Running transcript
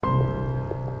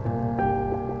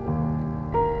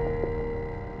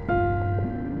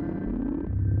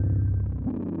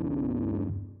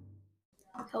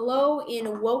Hello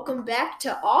and welcome back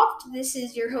to Opt. This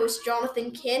is your host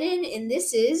Jonathan Cannon, and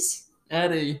this is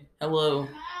Eddie. Hello.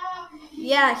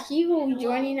 Yeah, he will be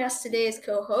joining us today as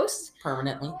co-host.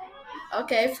 Permanently.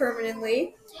 Okay,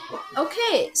 permanently.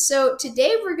 Okay, so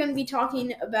today we're going to be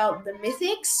talking about the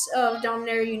Mythics of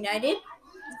Dominaria United.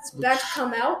 It's about to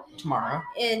come out tomorrow.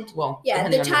 And Well, yeah,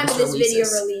 the time of this video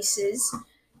releases.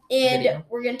 And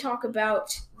we're going to talk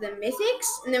about the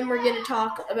Mythics, and then we're going to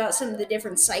talk about some of the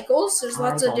different cycles. There's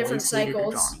lots of different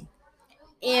cycles.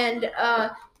 And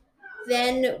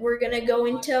then we're going to go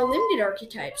into limited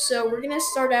archetypes. So we're going to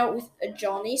start out with a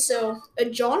Johnny. So a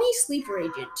Johnny Sleeper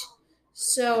Agent.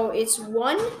 So it's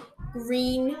 1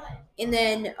 green and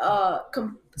then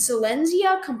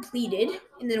Silencia completed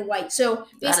and then white. So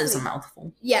that is a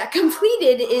mouthful. Yeah,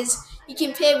 completed is you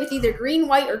can pay it with either green,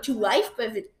 white, or 2 life,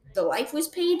 but if the life was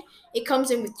paid, it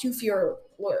comes in with 2 fewer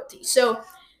loyalty. So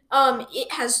it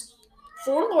has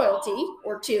 4 loyalty,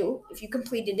 or 2 if you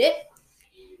completed it.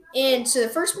 And so the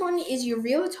first one is you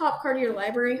reveal the top card of your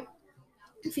library.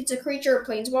 If it's a creature or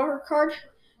planeswalker card,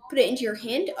 put it into your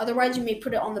hand. Otherwise, you may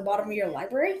put it on the bottom of your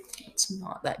library. It's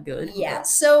not that good. Yeah,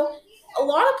 so a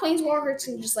lot of planeswalkers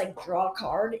can just draw a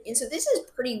card, and so this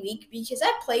is pretty weak because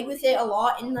I played with it a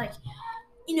lot in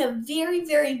a very,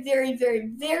 very, very, very,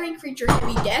 very creature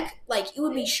heavy deck. It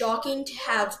would be shocking to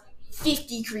have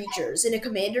 50 creatures in a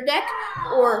commander deck,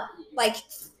 or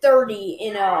 30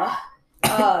 in a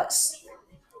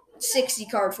 60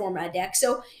 card format deck.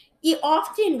 So it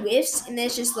often whiffs, and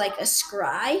there's just a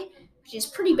scry, which is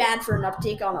pretty bad for an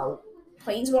uptake on a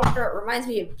planeswalker. It reminds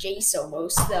me of Jace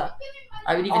almost.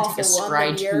 I would even take a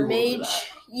scry too.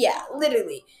 Mage. Yeah,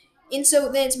 literally. And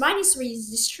so then it's -3.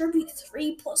 Distribute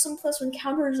 3+1/+1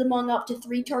 counters among up to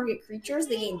 3 target creatures.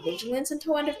 They gain vigilance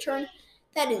until end of turn.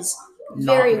 That is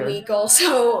very weak.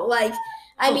 Also,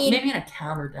 maybe in a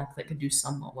counter deck that could do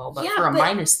somewhat well, but for a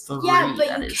 -3, yeah,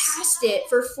 but you cast it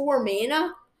for 4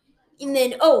 mana, and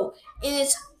then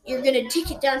you're gonna tick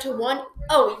it down to 1.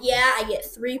 Oh yeah, I get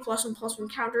 3+1/+1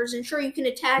 counters, and sure you can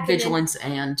attack. Vigilance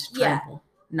and trample.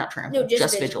 Not trample. No,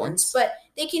 just vigilance. But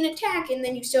they can attack, and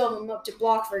then you still have them up to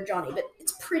block for Johnny. But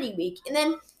it's pretty weak. And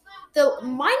then the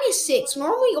 -6.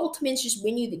 Normally, ultimates just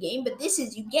win you the game, but this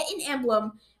is you get an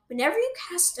emblem. Whenever you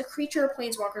cast a creature or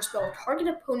planeswalker spell, target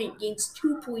opponent gains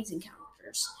 2 poison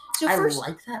counters. So I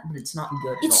like that, but it's not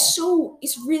good at all.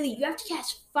 It's really, you have to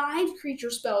cast 5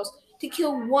 creature spells to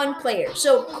kill 1 player.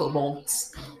 So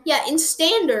kobolds. Yeah, in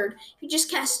standard, you just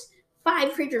cast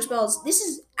 5 creature spells. This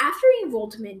is after you've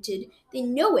ultimated. They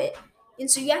know it.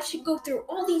 And so you have to go through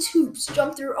all these hoops,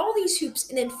 jump through all these hoops,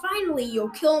 and then finally you'll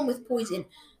kill them with poison.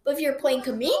 But if you're playing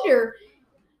commander,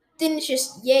 then it's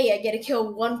just, yay, I get to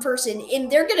kill 1 person,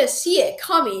 and they're going to see it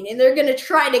coming, and they're going to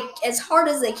try to, as hard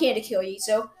as they can, to kill you.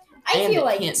 So I feel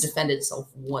like it can't defend itself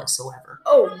whatsoever.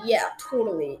 Oh, yeah,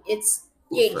 totally. It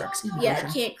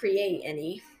can't create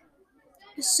any.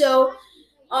 So,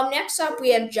 next up we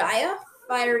have Jaya,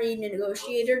 Fiery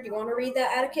Negotiator. Do you want to read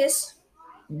that, Atticus?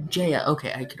 Jaya,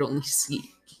 okay, I could only see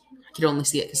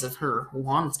it because of her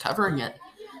wand covering it.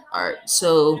 Alright,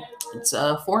 so it's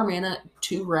 4 mana,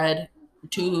 2 red,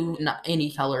 2 not any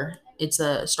color. It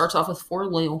starts off with 4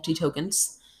 loyalty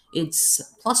tokens. Its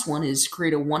 +1 is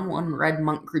create a 1/1 red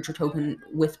monk creature token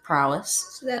with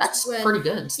prowess. So that's pretty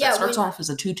good. So that starts off as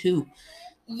a 2/2.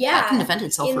 Yeah, that can defend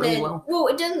itself really well. Well,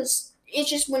 it doesn't. It's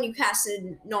just when you cast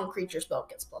a non-creature spell, it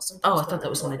gets +1/+1. Oh, I thought that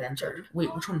was when it entered.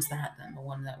 Wait, which one's that then? The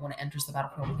one that when it enters the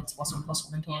battlefield, it gets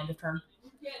 +1/+1 until end of turn?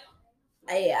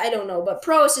 I don't know, but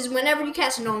prowess is whenever you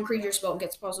cast a non-creature spell, it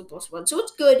gets +1/+1. So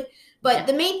it's good, but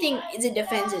the main thing is it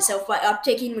defends itself by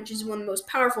uptaking, which is one of the most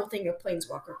powerful things a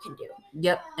planeswalker can do.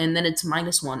 Yep, and then it's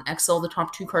 -1. Exile the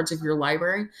top 2 cards of your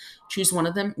library. Choose one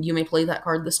of them. You may play that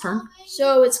card this turn.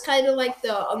 So it's kind of like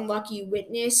the Unlucky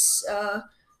Witness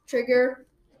trigger.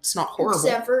 It's not horrible.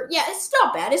 It's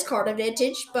not bad. It's card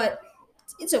advantage, but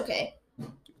it's okay.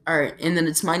 Alright, and then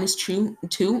it's -2.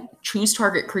 Choose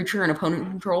target creature and opponent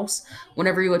controls.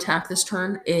 Whenever you attack this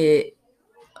turn, it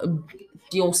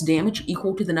deals damage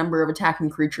equal to the number of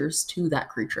attacking creatures to that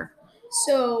creature.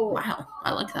 So wow,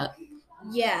 I like that.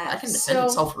 Yeah, that can defend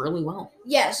itself really well.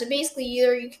 Yeah, so basically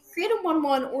either you can create a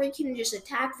 1/1 or you can just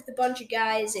attack with a bunch of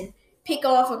guys and pick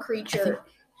off a creature.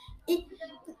 The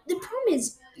problem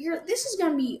is this is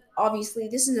gonna be, obviously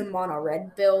this is a mono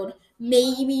red build,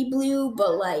 maybe blue,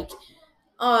 but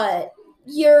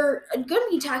you're going to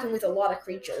be attacking with a lot of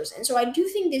creatures. And so I do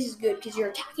think this is good because you're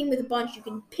attacking with a bunch. You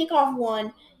can pick off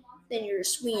one, then you're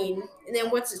swing. And then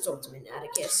what's its ultimate,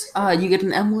 Atticus? You get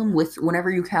an emblem with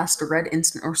whenever you cast a red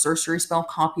instant or sorcery spell,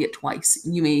 copy it twice.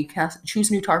 You may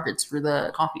choose new targets for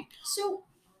the copy. So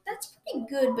that's pretty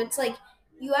good, but it's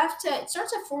you have to. It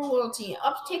starts at 4 loyalty,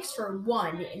 upticks for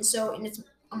 1, and it's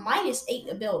a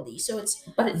 -8 ability. So it's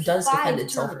But it does defend 5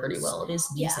 itself pretty turns. well. It is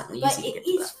decently but easy to it get to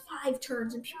is that. 5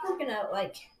 turns, and people are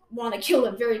gonna want to kill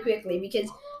it very quickly because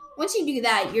once you do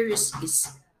that, you're just it's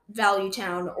value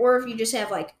town. Or if you just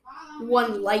have like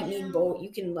 1 lightning bolt,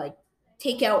 you can like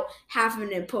take out half of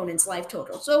an opponent's life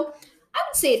total. So I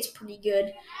would say it's pretty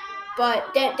good,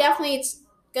 but definitely it's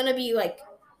gonna be like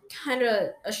kind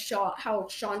of a shot how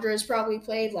Chandra is probably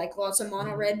played, like lots of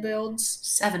mono red builds.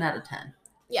 7 out of 10.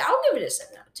 Yeah, I'll give it a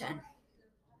 7 out of 10.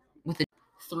 With a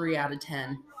 3 out of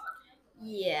 10.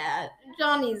 Yeah,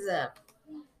 Johnny's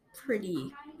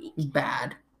pretty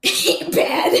Bad.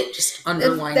 bad. Just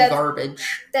underlying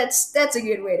garbage. That's a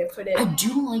good way to put it. I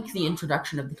do like the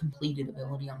introduction of the completed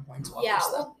ability on Planeswalkers. Yeah,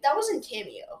 well, that wasn't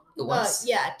Cameo. It was?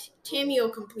 Yeah, Cameo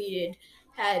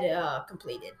had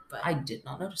completed, but I did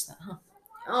not notice that, huh?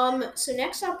 So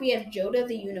next up we have Joda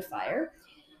the Unifier.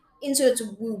 And so it's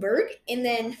Wooburg, and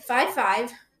then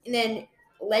 5/5, and then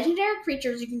legendary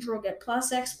creatures you control get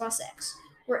 +X/+X,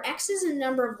 where X is the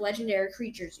number of legendary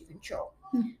creatures you control.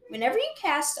 Whenever you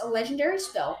cast a legendary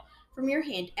spell from your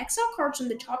hand, exile cards from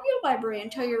the top of your library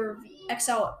until you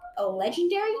exile a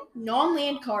legendary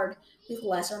non-land card with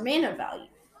lesser mana value.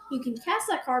 You can cast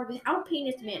that card without paying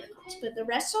its mana cost, but the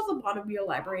rest off the bottom of your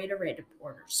library at a random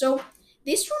order. So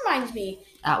this reminds me...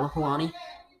 Atlapalani?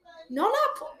 No,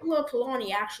 not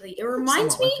Polani, actually. It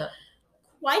reminds me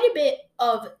quite a bit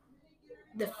of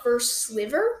the first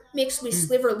Sliver mixed with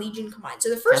Sliver Legion combined. So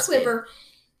the first Cascade. Sliver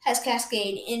has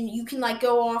Cascade, and you can like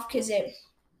go off because it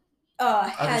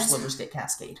has... Other Slivers get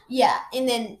Cascade. Yeah, and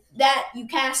then that you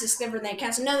cast a Sliver, and then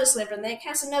cast another Sliver, and then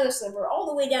cast another Sliver, all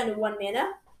the way down to 1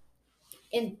 mana,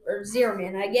 or 0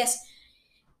 mana, I guess.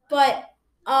 But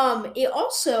it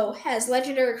also has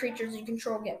legendary creatures you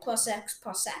control get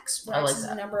 +X/+X, where X is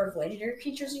the number of legendary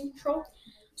creatures you control.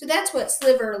 So that's what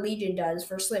Sliver Legion does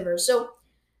for Sliver. So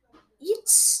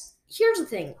here's the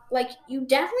thing, like you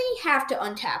definitely have to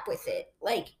untap with it.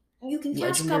 Like you can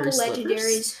cast a couple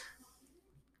legendaries.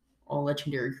 All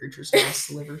legendary creatures have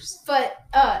Slivers. But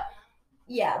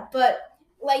yeah, but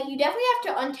like you definitely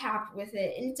have to untap with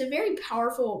it, and it's a very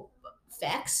powerful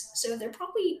effects, so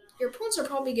your opponents are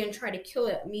probably going to try to kill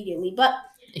it immediately. But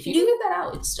if you do that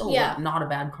out, it's still not a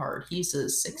bad card. He's a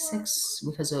 6/6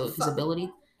 because of his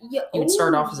ability. Yeah, he would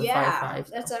start off as a 5/5.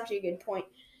 That's actually a good point.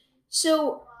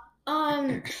 So,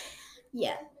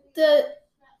 yeah, the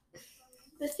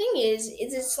thing is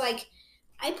it's like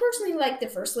I personally like the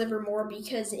first Sliver more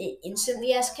because it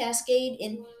instantly has Cascade,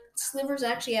 and Slivers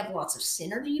actually have lots of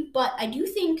synergy. But I do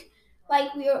think,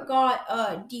 like, we got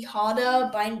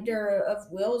Dihada, Binder of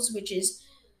Wills, which is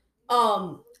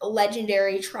a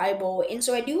legendary tribal. And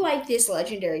so I do like this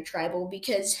legendary tribal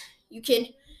because you can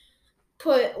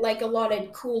put like a lot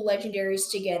of cool legendaries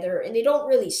together, and they don't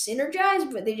really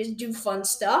synergize, but they just do fun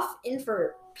stuff. And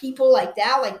for people like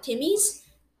that, like Timmy's,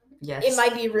 it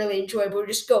might be really enjoyable to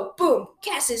just go, boom,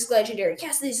 cast this legendary,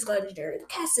 cast this legendary,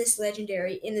 cast this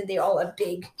legendary, and then they all have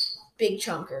big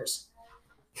chunkers.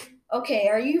 Okay,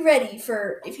 are you ready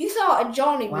for... If you thought a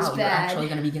Johnny was bad... Wow, you're actually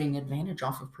going to be getting advantage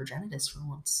off of Progenitus for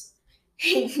once.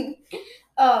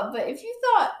 But if you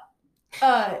thought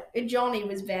a Johnny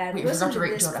was bad, listen to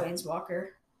this Joda. Planeswalker.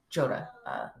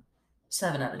 Joda,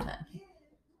 7 out of 10.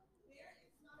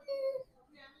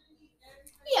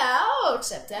 Yeah, I'll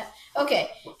accept that. Okay,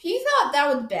 if you thought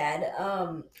that was bad,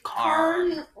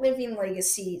 Karn Living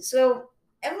Legacy. So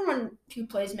everyone who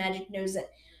plays Magic knows that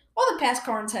all the past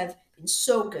Karns have been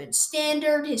so good.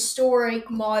 Standard, historic,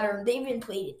 modern. They've been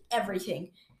played in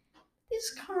everything.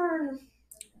 This Karn,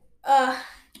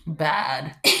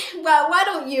 bad. Well, why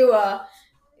don't you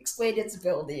explain its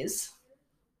abilities?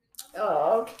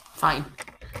 Oh, okay. Fine.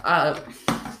 All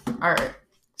right.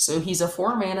 So he's a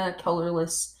 4 mana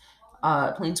colorless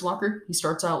Planeswalker. He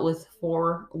starts out with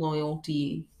 4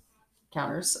 loyalty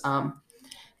counters.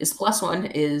 His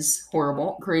 +1 is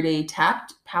horrible. Create a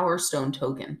tapped Power Stone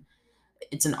token.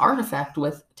 It's an artifact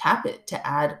with tap it to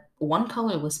add 1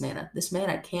 colorless mana. This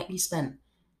mana can't be spent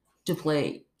to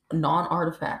play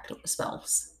non-artifact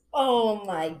spells. Oh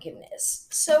my goodness.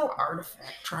 So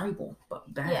artifact tribal,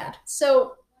 but bad. Yeah.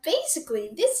 So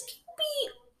basically, this can be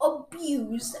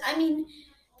abused. I mean,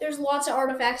 there's lots of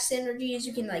artifact synergies.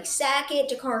 You can like sack it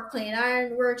to Kark Clan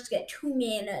Ironworks, get 2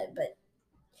 mana,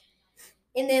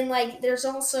 and then like there's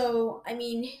also, I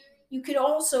mean, you could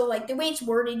also, like, the way it's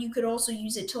worded, you could also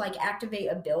use it to like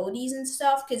activate abilities and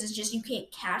stuff, because it's just you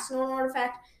can't cast an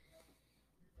artifact.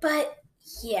 But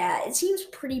yeah, it seems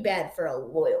pretty bad for a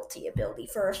loyalty ability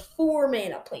for a 4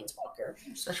 mana Planeswalker,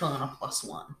 especially on a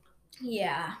 +1.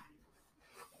 Yeah.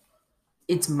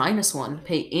 It's -1.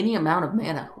 Pay any amount of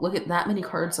mana. Look at that many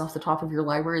cards off the top of your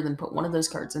library, then put one of those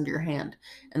cards into your hand.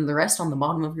 And the rest on the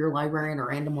bottom of your library in a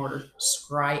random order.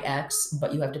 Scry X,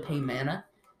 but you have to pay mana.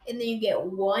 And then you get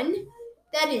 1.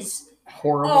 That is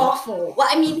horrible. Awful. Well,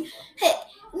 I mean, hey,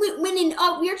 when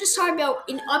we were just talking about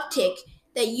an uptick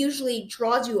that usually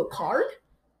draws you a card.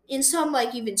 In some,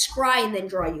 like, even scry and then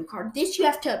draw you a card. This you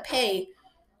have to pay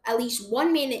at least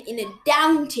 1 minute in a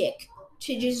downtick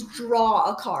to just draw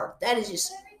a card. That is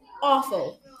just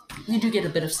awful. You do get a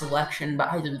bit of selection,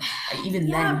 but even then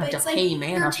you have to pay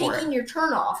mana for it. You're taking your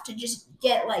turn off to just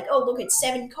get, like, oh, look at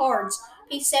 7 cards.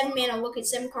 Pay 7 mana, look at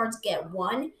 7 cards, get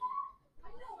 1.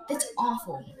 That's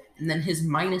awful. And then his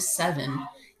 -7,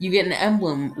 you get an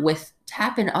emblem with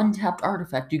tap an untapped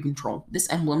artifact you control. This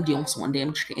emblem deals 1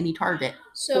 damage to any target.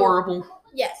 So, horrible.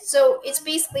 Yeah, so it's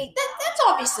basically that's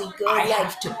obviously good. I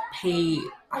have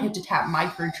to tap my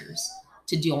creatures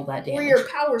to deal that damage. Or your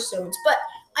power stones. But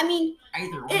I mean,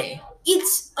 either way,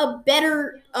 it's a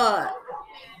better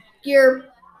your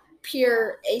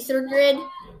pure Aether Grid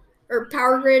or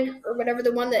Power Grid or whatever,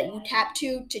 the one that you tap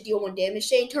to deal 1 damage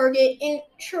to a target. And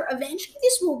sure, eventually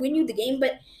this will win you the game,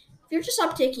 but if you're just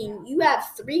upticking, you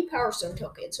have 3 Power Stone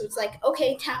tokens. So it's like,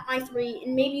 okay, tap my 3,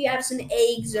 and maybe you have some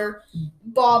eggs or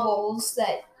baubles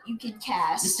that you could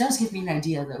cast. This does give me an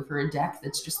idea, though, for a deck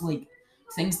that's just like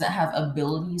things that have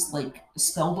abilities like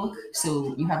Spellbook,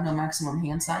 so you have no maximum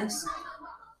hand size.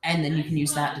 And then you can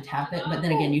use that to tap it. But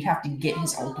then again, you'd have to get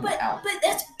his ultimate out. But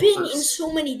that's been first. In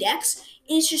so many decks.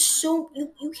 And it's just so...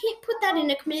 You can't put that in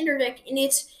a commander deck. And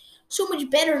it's so much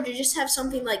better to just have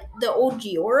something like the old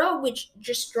Giora, which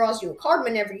just draws you a card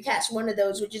whenever you cast one of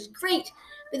those, which is great.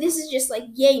 But this is just like,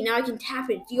 yay, now I can tap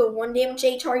it, deal 1 damage to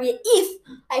a target if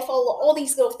I follow all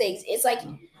these little things. It's like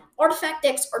artifact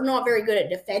decks are not very good at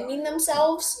defending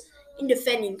themselves and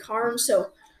defending Karn.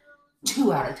 So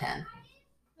 2 out of 10.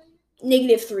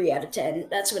 -3 out of 10.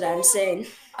 That's what I'm saying.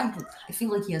 I feel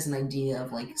like he has an idea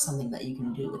of like something that you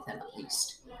can do with him at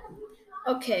least.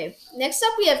 Okay, next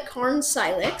up we have Karn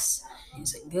Silex.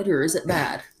 Is it good or is it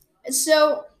bad?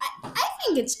 So I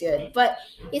think it's good, but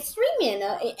it's 3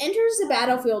 mana. It enters the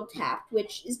battlefield tapped,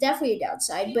 which is definitely a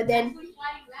downside. But then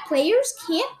players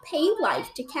can't pay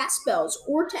life to cast spells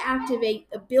or to activate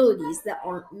abilities that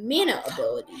aren't mana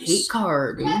abilities. Hate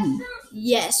card. Ooh.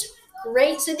 Yes.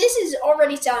 Great. So this is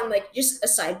already sounding like just a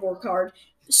sideboard card.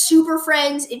 Super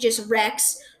Friends, it just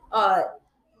wrecks.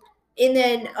 And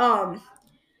then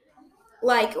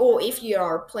like, oh, if you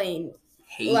are playing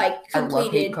like completed, I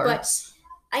love hate cards.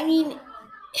 But I mean,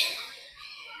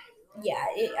 yeah,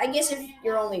 I guess if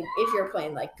you're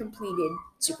playing like completed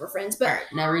Super Friends, but all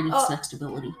right, now read its next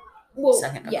ability.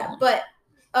 Second ability. But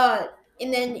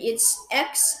and then it's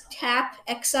X tap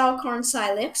exile Karn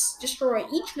Silex, destroy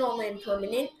each non-land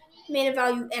permanent. Mana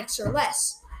value X or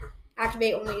less.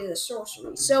 Activate only as a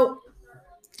sorcery. So,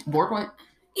 board wipe.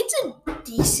 It's a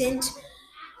decent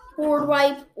board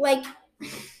wipe. Like,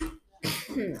 I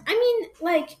mean,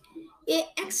 like, it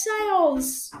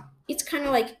exiles. It's kind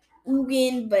of like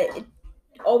Ugin, but it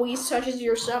always touches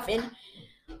your stuff. And,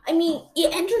 I mean,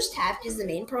 it enters tapped is the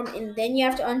main problem, and then you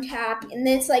have to untap. And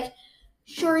then it's like,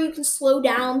 sure, you can slow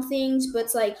down things, but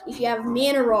it's like if you have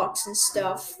mana rocks and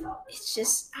stuff, it's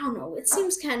just, I don't know, it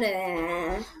seems kind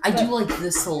of... I do like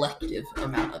the selective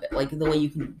amount of it, like the way you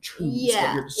can choose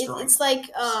what you're destroying. It's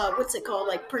like, what's it called?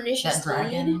 Like Pernicious That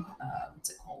dragon,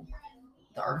 what's it called?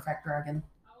 The artifact dragon?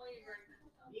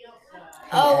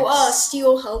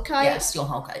 Steel Hellkite? Yeah, Steel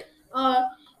Hellkite.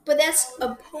 But that's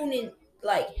opponent,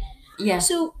 like... Yeah.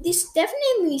 So this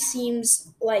definitely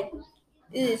seems like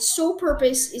its sole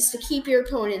purpose is to keep your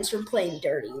opponents from playing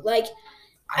dirty. Like,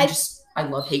 I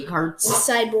love hate cards.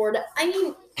 Sideboard. I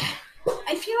mean,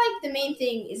 I feel like the main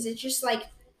thing is it's just like,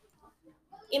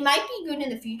 it might be good in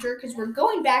the future because we're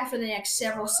going back for the next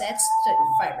several sets to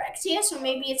Phyrexia, so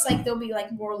maybe it's like there'll be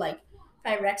like more like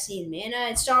Phyrexian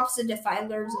mana. It stops the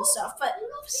Defilers and stuff, but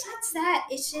besides that,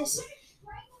 it's just,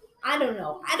 I don't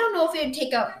know. I don't know if it would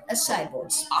take up a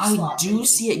sideboard slot. I do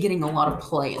see it getting a lot of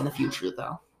play in the future,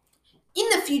 though. In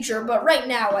the future, but right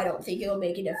now I don't think it'll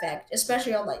make an effect,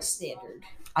 especially on like standard.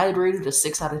 I'd rate it a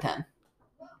 6 out of 10.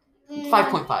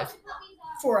 5.5.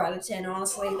 4 out of 10,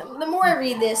 honestly. The more I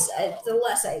read this, the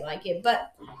less I like it.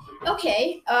 But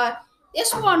okay,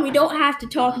 this one we don't have to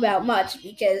talk about much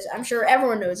because I'm sure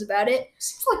everyone knows about it.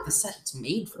 Seems like the set's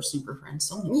made for Super Friends.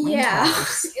 So many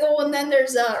and then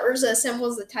there's Urza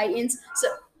assembles the Titans. So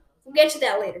we'll get to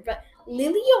that later. But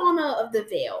Liliana of the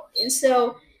Veil, and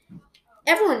so.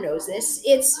 Everyone knows this.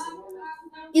 Its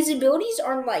abilities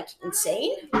aren't like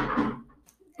insane,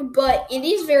 but it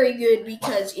is very good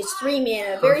because it's 3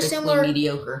 mana, very similar.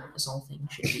 Mediocre, as all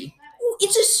things should be.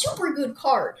 it's a super good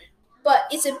card. But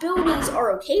its abilities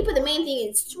are okay, but the main thing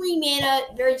is 3 mana,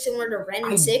 very similar to Ren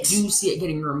and 6. I do see it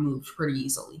getting removed pretty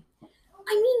easily.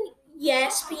 I mean,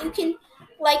 yes, but you can,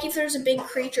 like, if there's a big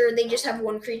creature, they just have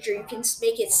one creature, you can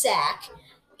make it sack.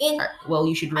 And right, well,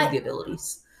 you should read the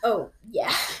abilities. Oh,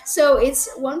 yeah. So it's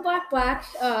 1 black,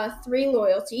 3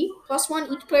 loyalty,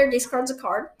 +1, each player discards a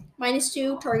card,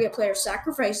 -2, target player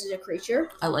sacrifices a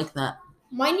creature. I like that.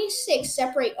 -6,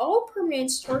 separate all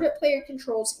permanents target player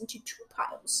controls into 2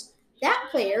 piles. That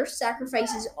player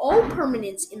sacrifices all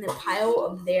permanents in the pile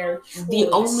of their choice. The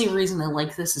only reason I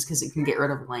like this is because it can get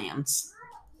rid of lands.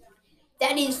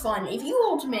 That is fun. If you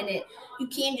ultimate it, you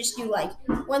can just do, like,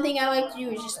 one thing I like to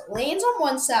do is just lands on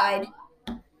one side,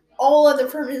 all other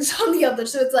permanents on the other.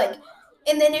 So it's like,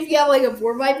 and then if you have like a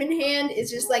board wipe in hand, it's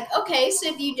just like, okay, so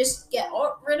if you just get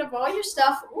rid of all your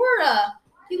stuff, or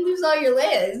you lose all your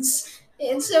lands.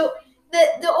 And so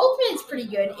the ultimate is pretty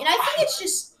good, and I think it's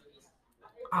just.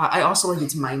 I also like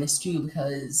it's -2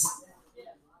 because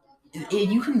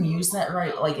you can use that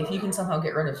right. Like if you can somehow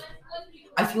get rid of,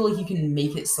 I feel like you can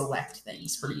make it select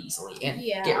things pretty easily and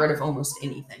get rid of almost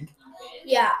anything.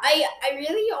 Yeah, I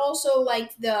really also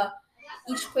like the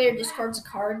each player discards a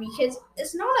card because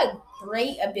it's not a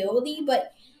great ability,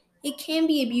 but it can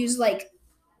be abused. Like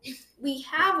we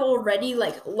have already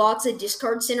like lots of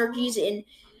discard synergies in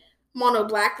mono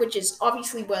black, which is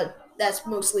obviously what that's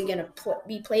mostly going to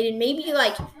be played in. Maybe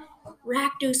like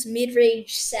Rakdos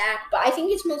mid-range sack, but I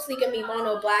think it's mostly going to be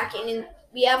mono black. And then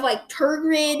we have like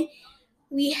Turgrid.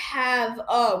 We have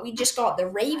we just got the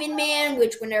Raven Man,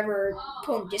 which whenever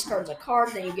opponent discards a card,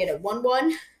 then you get a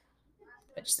 1/1.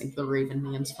 I just think the Raven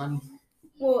Man's funny.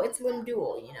 Well, it's Lim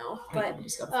Duel, you know, but it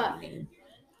is a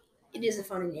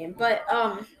funny name. But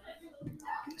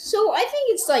so I think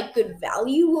it's like good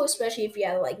value, especially if you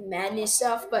have like madness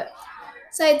stuff. But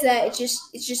besides that, it's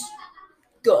just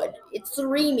good. It's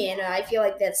 3 mana. I feel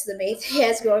like that's the main thing it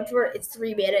has going for it. It's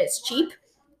 3 mana. It's cheap,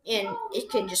 and it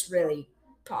can just really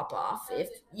pop off.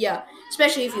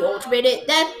 Especially if you ultimate it.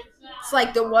 That's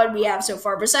like the one we have so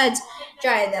far. Besides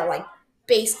Giant, that like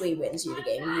basically wins you the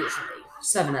game usually.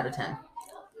 7 out of 10.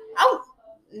 Oh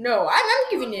no, I'm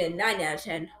giving it a 9 out of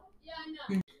 10.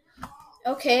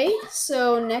 Okay,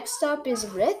 so next up is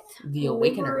Rith, the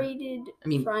Awakener.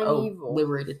 Primeval.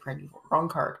 Liberated Primeval. Wrong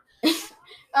card.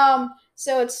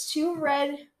 So it's 2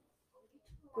 red,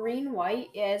 green, white.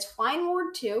 Yeah, it's Fine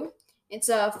Ward 2. It's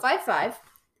a 5/5,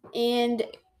 and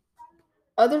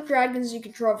other dragons you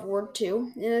control have Ward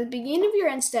 2. And at the beginning of your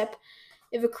end step,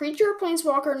 if a creature or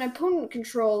planeswalker an opponent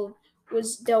controlled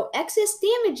was dealt excess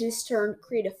damage this turn,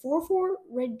 create a 4/4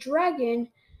 red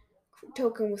dragon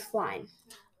token with flying.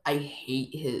 I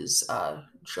hate his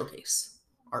showcase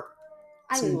art.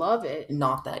 I love it.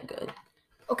 Not that good.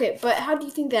 Okay, but how do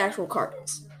you think the actual card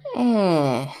is?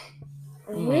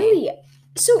 Really?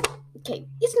 So, okay,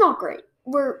 it's not great.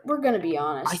 We're gonna be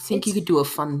honest. I think you could do a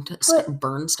fun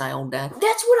burn style deck.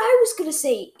 That's what I was gonna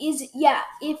say.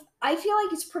 If I feel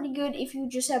like it's pretty good if you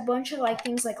just have a bunch of like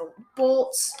things like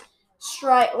bolts,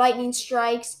 lightning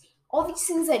strikes, all these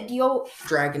things that deal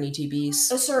dragon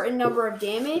ETBs a certain number of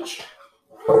damage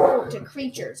to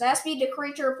creatures. It has to be to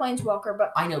creature or planeswalker,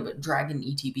 but I know, but dragon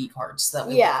ETB cards that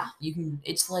you can.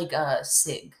 It's like a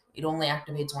Sig. It only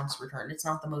activates once per turn. It's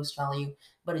not the most value,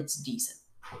 but it's decent.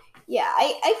 Yeah,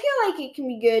 I feel like it can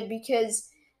be good because,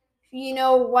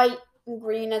 white and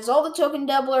green has all the token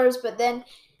doublers, but then,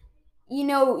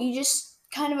 you just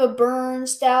kind of a burn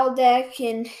style deck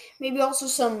and maybe also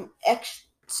some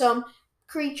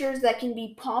creatures that can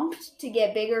be pumped to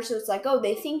get bigger. So it's like, oh,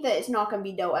 they think that it's not going to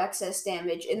be dealt excess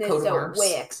damage, and then it's dealt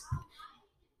way excess.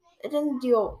 It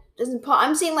doesn't pump.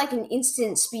 I'm saying like an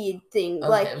instant speed thing.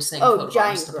 Okay, I was saying Coat of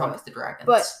Arms to pump the dragons.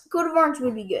 But Coat of Arms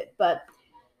would be good, but...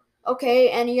 Okay,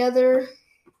 any other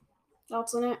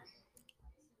thoughts on it?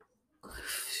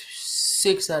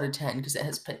 6 out of 10 because it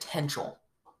has potential.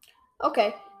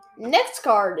 Okay, next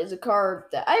card is a card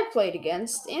that I played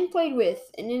against and played with,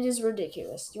 and it is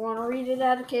ridiculous. Do you want to read it,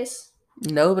 Atticus?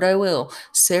 No, but I will.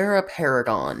 Sarah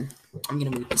Paragon. I'm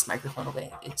going to move this microphone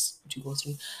away. It's too close to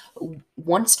me.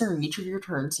 Once during each of your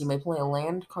turns, you may play a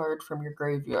land card from your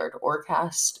graveyard or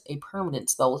cast a permanent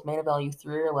spell with mana value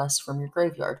 3 or less from your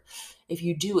graveyard. If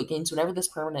you do, it gains whenever this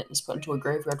permanent is put into a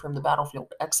graveyard from the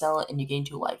battlefield. Exile it, and you gain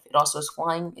 2 life. It also has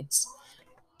flying. It's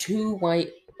 2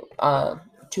 white,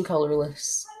 2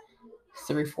 colorless,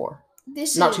 3/4.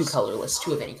 Not 2 colorless,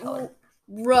 2 of any color.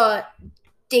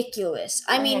 Ridiculous.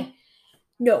 I mean...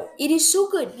 No, it is so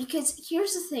good because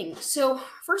here's the thing. So,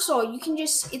 first of all, you can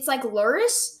it's like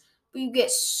Luris, but you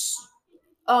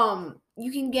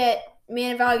can get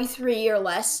mana value 3 or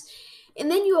less. And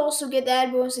then you also get the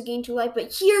add bonus to gain 2 life.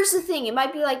 But here's the thing. It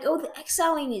might be like, oh, the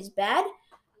exiling is bad,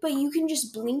 but you can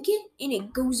just blink it and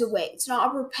it goes away. It's not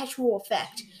a perpetual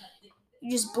effect.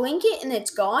 You just blink it and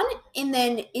it's gone, and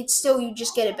then it's still, you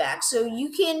just get it back. So you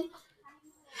can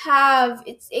have,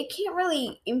 it can't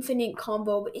really infinite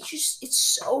combo, but it's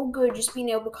so good just being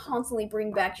able to constantly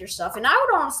bring back your stuff. And I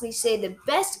would honestly say the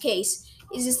best case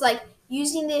is just like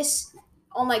using this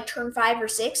on like turn 5 or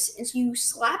 6, and so you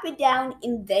slap it down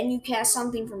and then you cast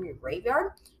something from your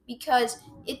graveyard, because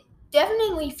it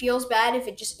definitely feels bad if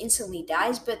it just instantly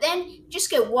dies, but then you just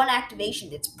get one activation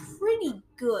that's pretty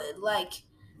good. Like,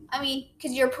 I mean,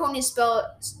 because your opponent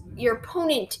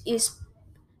is,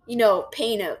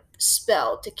 paying a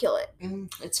spell to kill it.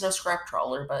 It's no scrap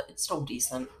trawler, but it's still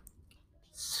decent.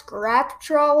 Scrap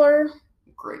trawler.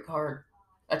 Great card.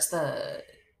 That's the.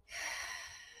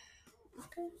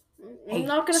 Okay. Hey, I'm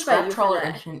not gonna scrap fight you trawler for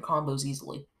that. infinite combos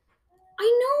easily.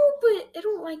 I know, but I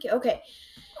don't like it. Okay.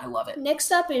 I love it.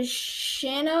 Next up is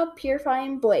Shanna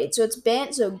Purifying Blade. So it's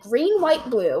banned. So green, white,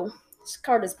 blue. This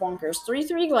card is bonkers.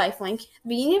 3/3 lifelink. At the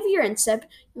beginning of your end step,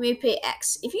 you may pay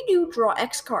X. If you do, draw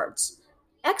X cards.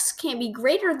 X can't be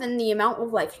greater than the amount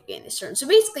of life you gain this turn. So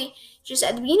basically, just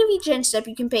at the beginning of each end step,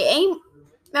 you can pay any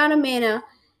amount of mana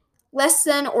less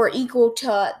than or equal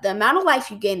to the amount of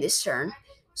life you gain this turn.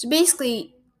 So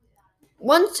basically,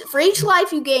 once for each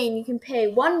life you gain, you can pay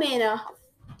 1 mana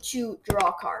to draw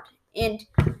a card. And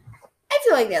I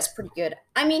feel like that's pretty good.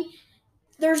 I mean,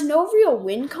 there's no real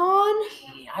win con.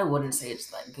 I wouldn't say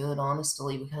it's that good,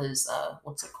 honestly, because,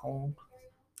 what's it called?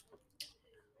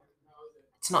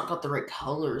 It's not got the right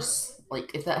colors.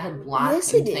 Like, if that had black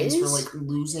Yes, and it things for, is. like,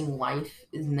 losing life,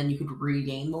 and then you could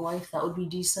regain the life, that would be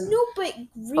decent. No, but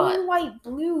green, white,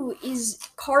 blue is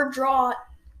card draw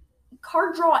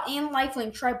and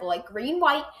lifelink triple. Like green,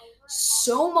 white,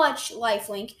 so much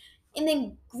lifelink, and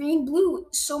then green, blue,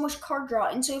 so much card draw.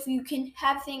 And so if you can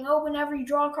have thing, oh, whenever you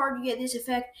draw a card, you get this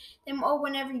effect. Then, oh,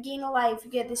 whenever you gain a life,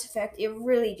 you get this effect. It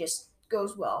really just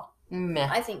goes well. Meh.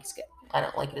 I think it's good. I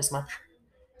don't like it as much.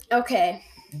 Okay.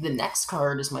 The next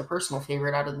card is my personal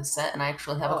favorite out of the set, and I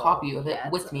actually have a copy of it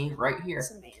with me right here.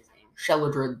 It's amazing.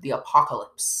 Sheladrid the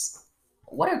Apocalypse.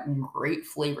 What a great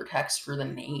flavor text for the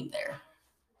name there.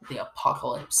 The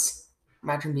Apocalypse.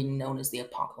 Imagine being known as the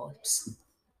Apocalypse.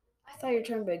 I thought you were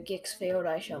talking about Gix failed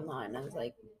I Shall Not, and I was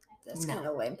like, that's kind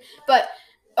of lame. But,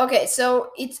 okay,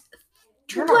 so it's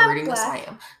You're not reading this, I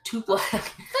am. 2 black. I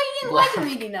thought you didn't like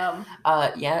reading them.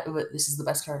 Yeah, but this is the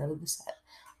best card out of the set.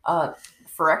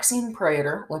 Phyrexian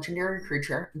Praetor, legendary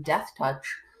creature, Death Touch.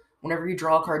 Whenever you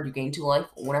draw a card, you gain 2 life.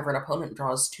 Whenever an opponent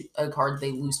draws a card,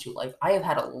 they lose 2 life. I have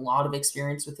had a lot of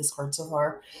experience with this card so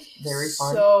far. Very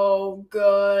fun. So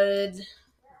good.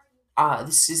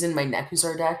 This is in my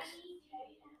Nekuzar deck,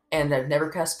 and I've never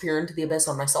cast Peer into the Abyss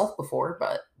on myself before,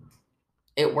 but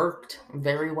it worked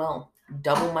very well.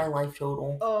 Double my life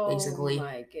total, basically. Oh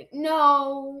my god.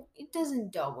 No, it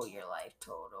doesn't double your life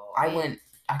total.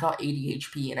 I got 80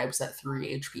 HP, and I was at 3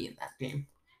 HP in that game.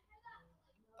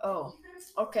 Oh,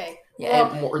 okay. Yeah,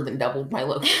 well, it more than doubled my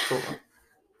life total.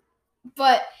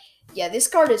 But, yeah, this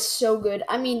card is so good.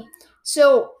 I mean,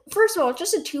 so, first of all, it's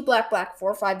just a 2 black,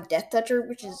 4/5 Death Toucher,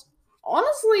 which is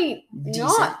honestly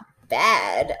not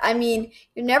bad. I mean,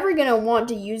 you're never going to want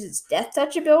to use its Death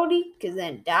Touch ability, because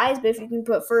then it dies, but if you can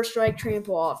put First Strike,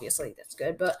 Trample, obviously, that's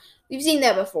good. But we've seen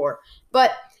that before.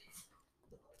 But,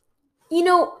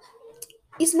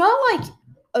 it's not like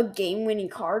a game-winning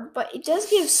card, but it does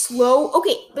give slow.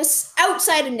 Okay, but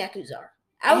outside of Nekuzar,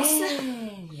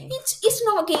 it's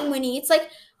not game-winning. It's like,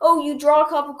 oh, you draw a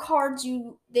couple cards,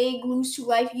 they lose 2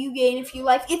 life, you gain a few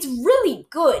life. It's really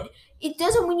good. It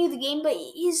doesn't win you the game, but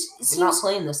You're not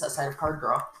playing this outside of card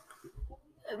draw.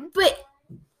 But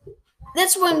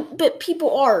that's when. But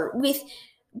people are with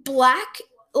black.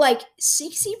 Like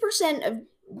 60% of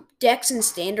decks in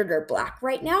standard are black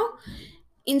right now.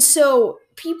 And so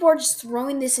people are just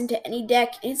throwing this into any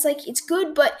deck, and it's like, it's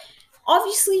good, but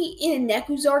obviously in a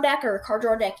Nekuzar deck or a card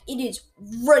draw deck, it is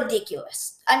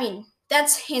ridiculous. I mean,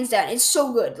 that's hands down. It's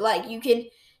so good. Like, you can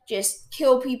just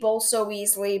kill people so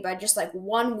easily by just like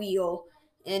one wheel,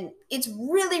 and it's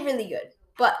really, really good.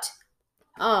 But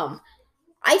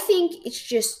I think it's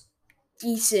just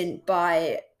decent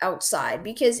by outside,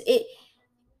 because it,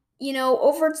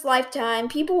 over its lifetime,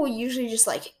 people will usually just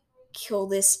like kill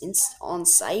this on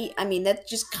sight. I mean, that's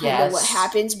just kind of what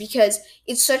happens, because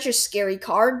it's such a scary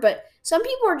card, but some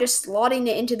people are just slotting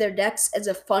it into their decks as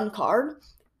a fun card,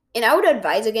 and I would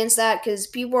advise against that, because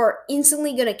people are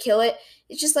instantly gonna kill it.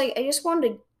 It's just like, I just wanted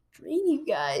to drain you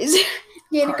guys,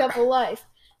 gain a couple life.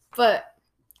 But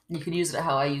you could use it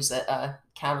how I use it,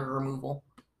 counter removal.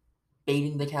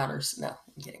 baiting the counters. No,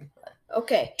 I'm kidding. But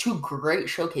Okay. 2 great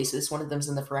showcases. One of them's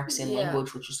in the Phyrexian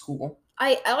language, which is cool.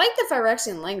 I like the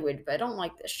Phyrexian language, but I don't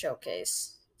like the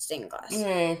showcase stained glass.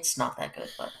 It's not that good,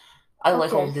 but I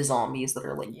like all the zombies that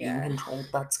are like being controlled.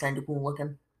 That's kind of cool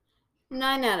looking.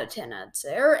 9 out of 10, I'd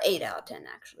say, or 8 out of 10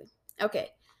 actually. Okay.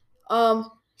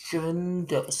 Shivan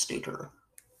Devastator.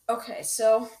 Okay,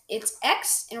 so it's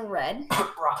X in red.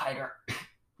 Rock Hider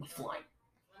with flying.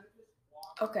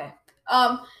 Okay.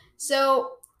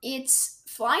 So it's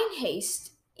flying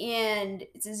haste and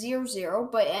it's a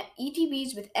 0/0, but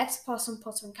ETBs with X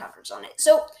 +1/+1 counters on it.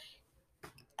 So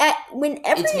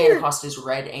whenever its mana cost is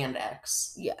red and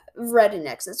X. Yeah, red and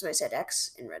X. That's why I said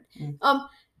X and red.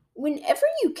 Whenever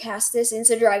you cast this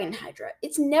into Dragon Hydra,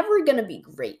 it's never gonna be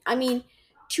great. I mean,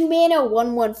 2 mana,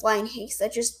 1/1 flying haste.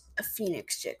 That's just a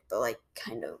Phoenix chick, but like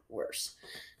kind of worse,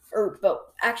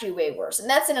 but actually way worse. And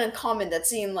that's an uncommon that's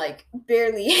seen like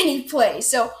barely any play.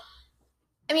 So,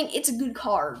 I mean, it's a good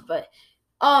card, but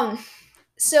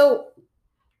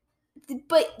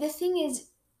but the thing is,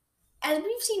 as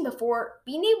we've seen before,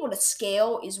 being able to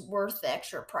scale is worth the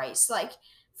extra price. Like,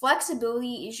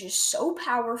 flexibility is just so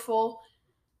powerful.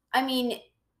 I mean,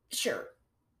 sure.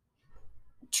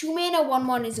 2 mana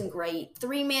 1/1 isn't great.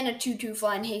 3 mana 2/2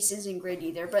 flying haste isn't great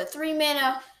either. But 3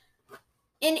 mana,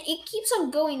 and it keeps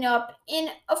on going up.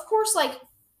 And of course, like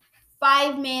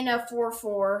 5 mana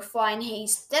 4/4 flying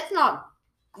haste, that's not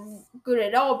good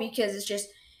at all because it's just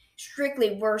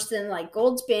strictly worse than like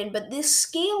Goldspan. But this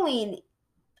scaling,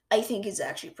 I think, is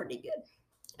actually pretty good.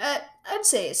 I'd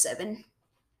say a 7.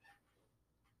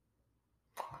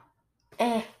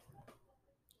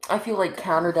 I feel like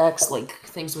counter decks, like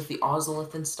things with the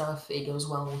Ozolith and stuff, it goes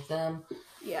well with them.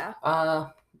 Yeah.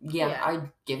 Yeah.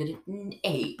 I'd give it an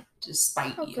 8 to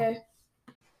spite you.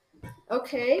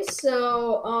 Okay,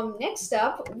 so next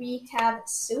up we have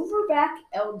Silverback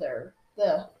Elder,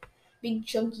 the big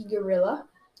chunky gorilla.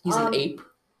 He's an ape.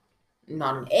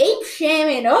 Not an ape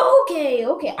shaman. Okay.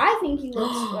 I think he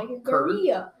looks like a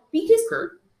gorilla. Because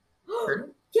Kurt?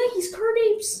 Yeah, he's Kurt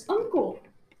Ape's uncle.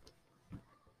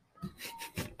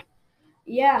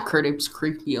 Yeah. Kurt Ape's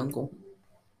creepy uncle.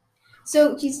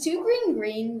 So he's 2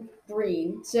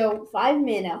 green. So 5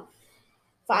 mana.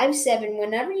 5/7.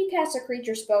 Whenever you cast a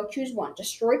creature spell, choose 1.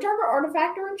 Destroy target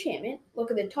artifact or enchantment.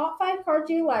 Look at the top 5 cards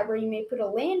of your library. You may put a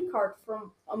land card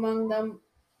from among them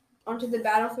onto the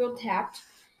battlefield tapped.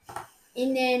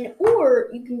 And then, or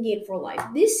you can gain 4 life.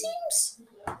 This seems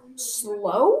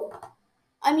slow.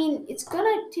 I mean, it's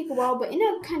gonna take a while, but in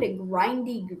a kind of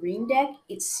grindy green deck,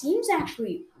 it seems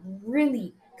actually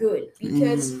really good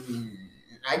because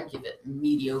I'd give it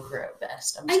mediocre at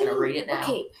best. I'm just gonna rate it now.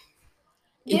 Okay.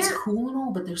 It's cool and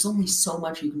all, but there's only so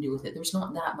much you can do with it. There's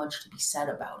not that much to be said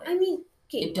about it. I mean,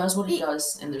 it does what it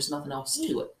does, and there's nothing else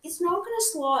to it. It's not going to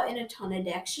slot in a ton of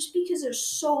decks just because there's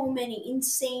so many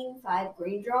insane 5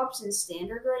 green drops in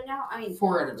standard right now. I mean,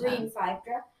 4 out of 10. 3 and 5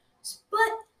 drops.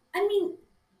 But, I mean,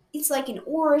 it's like an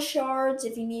aura shards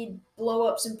if you need blow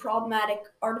up some problematic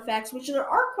artifacts, which there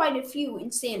are quite a few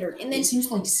in standard. And then it seems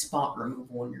like spot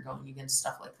removal when you're going against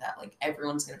stuff like that. Like,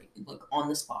 everyone's going to be like on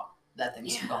the spot. That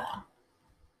thing's gone.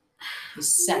 The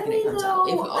second it comes out.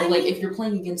 If you're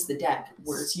playing against the deck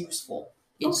where it's useful,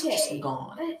 it's just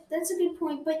gone. That's a good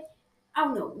point, but I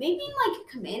don't know. Maybe in like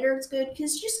Commander it's good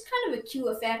because it's just kind of a Q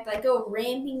effect. Like,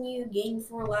 ramping you, gain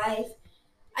 4 life.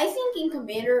 I think in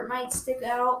Commander it might stick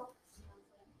out.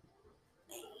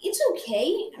 It's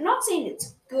okay. I'm not saying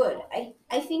it's good.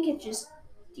 I think it's just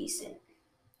decent.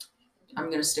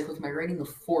 I'm going to stick with my rating of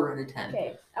 4 out of 10.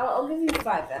 Okay, I'll give you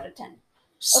 5 out of 10.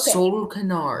 Soul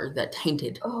Kanar, that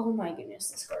tainted. Oh my goodness,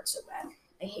 this card's so bad.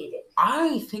 I hate it.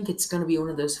 I think it's going to be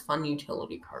one of those fun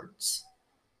utility cards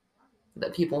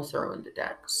that people throw into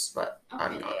decks, but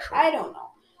I'm not sure. I don't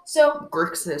know. So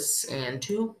Grixis and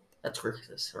 2. That's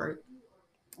Grixis, right?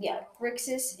 Yeah,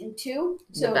 Grixis and 2.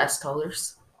 So the best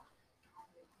colors.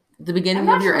 At the beginning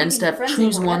of your end step,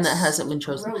 choose one that hasn't been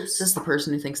chosen. This is the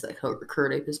person who thinks that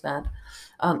Kurt Ape is bad.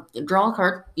 Draw a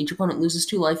card. Each opponent loses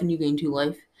 2 life and you gain 2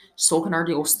 life. Soul Kanar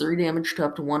deals 3 damage to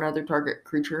up to 1 other target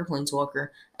creature or planeswalker.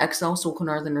 Exile Soul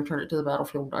Kanar, then return it to the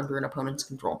battlefield under an opponent's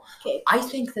control. Okay. I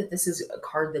think that this is a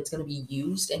card that's going to be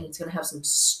used, and it's going to have some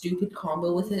stupid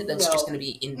combo with it that's just going to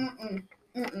be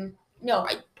in... No.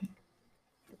 I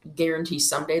guarantee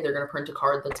someday they're going to print a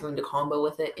card that's going to combo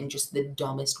with it in just the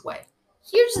dumbest way.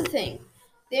 Here's the thing.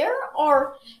 There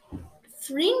are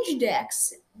fringe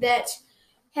decks that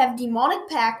have Demonic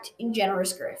Pact and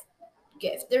Generous Gift.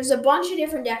 There's a bunch of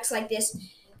different decks like this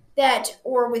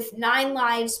or with 9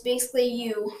 lives, basically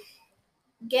you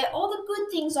get all the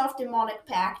good things off Demonic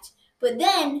Pact, but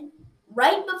then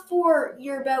right before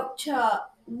you're about to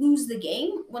lose the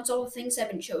game once all the things have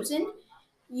been chosen.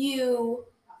 You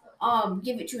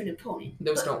give it to an opponent.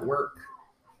 Those don't work.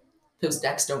 Those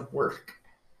decks don't work.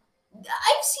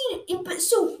 I've seen it, but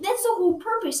so that's the whole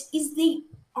purpose. Is they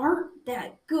aren't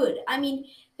that good. I mean,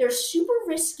 they're super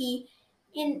risky,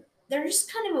 and they're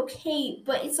just kind of okay.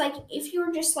 But it's like if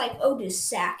you're just like, oh, just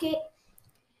sack it.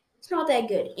 It's not that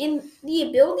good. And the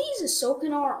abilities of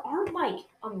Sokanar aren't like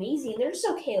amazing. They're just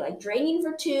okay. Like draining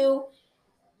for 2,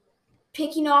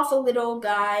 picking off a little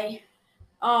guy.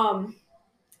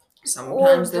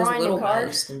 Sometimes those drawing a little card.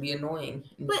 guys can be annoying.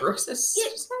 But Grixis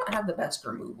does not have the best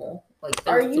removal. Like,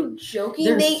 are you joking?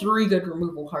 There are 3 good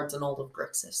removal cards in all of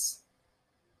Grixis.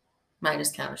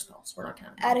 Minus counterspells. We're not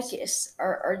counting. Atticus,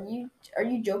 are you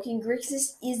joking?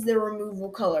 Grixis is the removal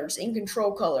colors and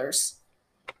control colors.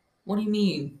 What do you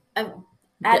mean?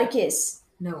 Atticus.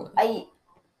 No.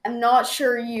 I'm not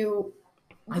sure you.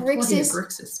 Grixis. I play a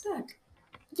Grixis deck.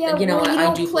 Yeah, you know what?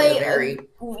 I do play a very.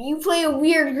 You play a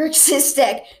weird Grixis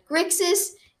deck.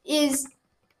 Grixis is.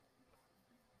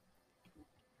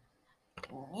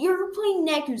 You're playing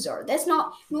Nekuzar. That's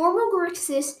not normal.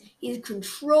 Grixis is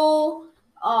control.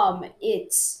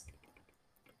 It's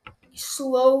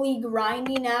slowly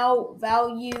grinding out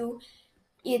value.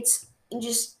 It's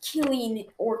just killing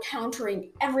or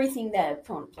countering everything that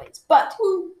opponent plays. But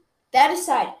that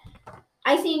aside,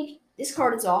 I think this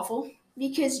card is awful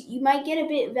because you might get a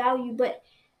bit of value, but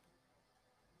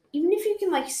even if you can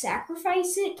like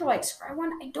sacrifice it to like scry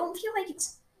one, I don't feel like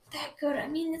it's that good. I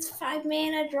mean, it's 5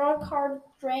 mana, draw a card,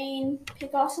 drain,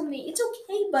 pick off something. It's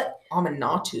okay, but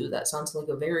Aminatu, that sounds like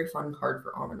a very fun card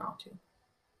for Aminatu.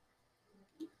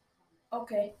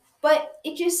 Okay. But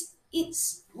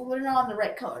they're not on the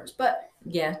right colors, but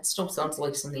yeah, it still sounds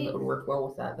like something that would work well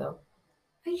with that though.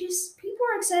 People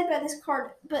are excited about this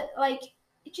card, but like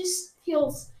it just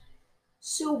feels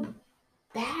so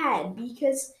bad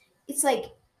because it's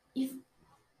like if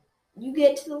you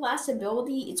get to the last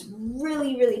ability, it's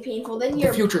really, really painful. Then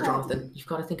the future, Jonathan. You've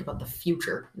got to think about the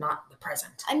future, not the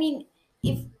present. I mean,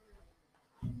 if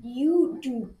you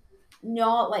do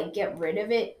not like get rid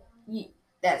of it,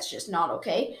 that's just not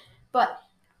okay. But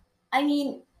I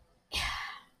mean,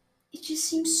 it just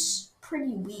seems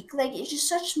pretty weak. Like it's just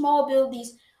such small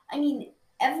abilities. I mean,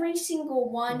 every single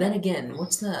one. Then again,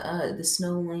 what's the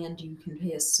snow land? You can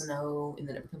pay a snow and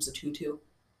then it becomes a 2/2.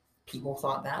 People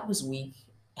thought that was weak.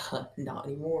 Not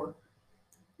anymore.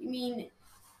 You mean,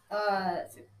 no.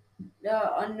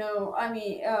 I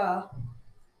mean,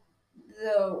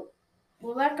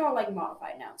 that got like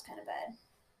modified. Now it's kind of bad.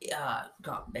 Yeah,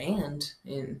 got banned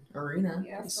in Arena.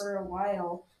 Yeah, for a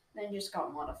while. Then just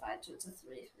got modified, so it's a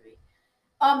 3/3.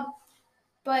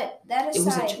 But that aside, it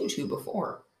was a 2/2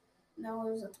 before. No,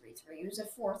 it was a 3/3. It was a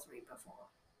 4/3 before.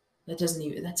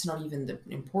 That's not even the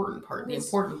important part. The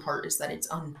important part is that it's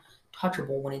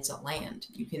untouchable when it's a land.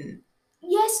 You can.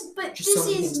 Yes, but this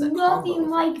is nothing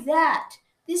like that.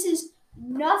 This is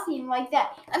nothing like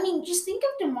that. I mean, just think of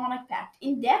Demonic Pact.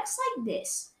 In decks like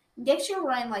this, decks you're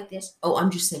running like this. Oh,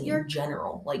 I'm just saying in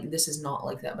general. Like, this is not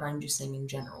like that, but I'm just saying in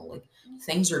general. Like,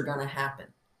 things are gonna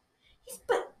happen.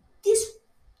 But this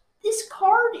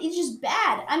card is just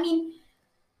bad. I mean,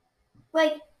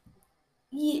 like,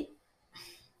 in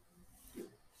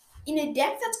a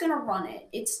deck that's gonna run it,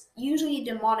 it's usually a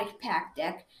Demonic Pact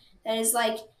deck that is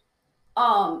like,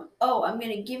 I'm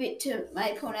gonna give it to my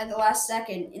opponent at the last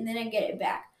second and then I get it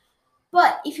back.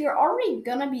 But if you're already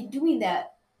gonna be doing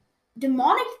that,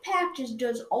 Demonic Pact just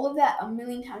does all of that a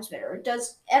million times better. It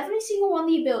does every single one of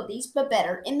the abilities, but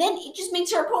better. And then it just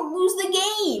makes your opponent lose the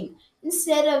game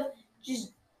instead of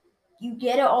just you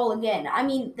get it all again. I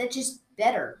mean, that's just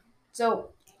better.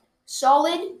 So,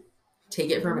 solid. Take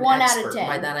it from an 1 expert. out of 10.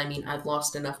 By that I mean I've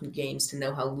lost enough games to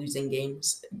know how losing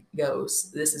games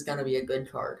goes. This is gonna be a good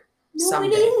card. No,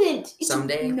 someday. It isn't.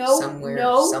 Someday, somewhere,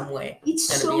 some way. It's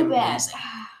so bad.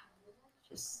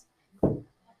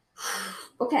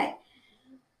 Okay.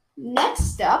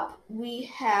 Next up, we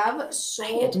have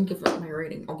Soul. I didn't give it my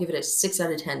rating. I'll give it a 6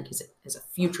 out of 10 because it has a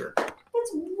future.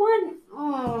 That's one.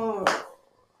 Oh,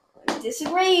 I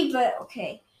disagree, but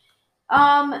okay.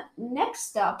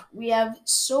 Next up, we have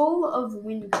Soul of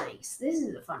Windgrace. This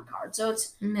is a fun card. So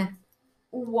it's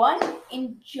 1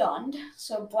 in Jund.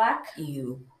 So black.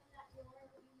 Ew.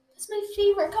 That's my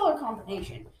favorite color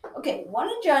combination. Okay, 1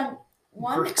 in Jund.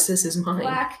 1 Grixis is mine.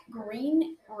 Black,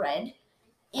 green, red.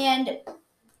 And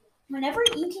whenever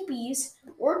ETBs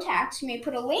or attacks, you may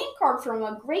put a land card from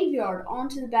a graveyard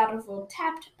onto the battlefield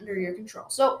tapped under your control.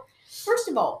 So, first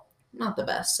of all, not the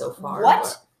best so far.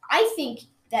 What? I think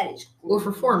that is well,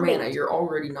 for 4 mana, you're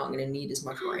already not going to need as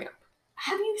much ramp.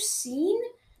 Have you seen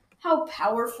how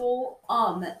powerful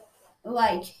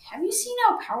like, have you seen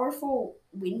how powerful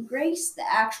Windgrace, the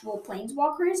actual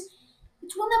planeswalker, is?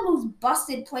 It's one of the most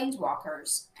busted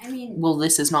planeswalkers. I mean, Well,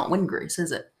 this is not Windgrace,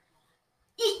 is it?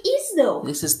 it is though.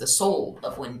 This is the soul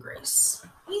of Windgrace.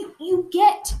 You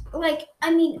get, like,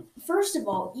 I mean, first of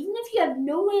all, even if you have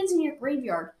no lands in your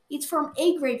graveyard, it's from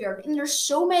a graveyard, and there's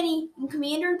so many in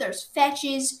Commander. There's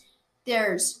fetches,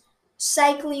 there's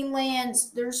cycling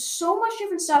lands, there's so much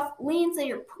different stuff, lands that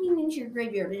you're putting into your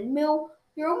graveyard. In Mill,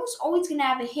 you're almost always gonna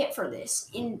have a hit for this,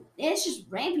 and it's just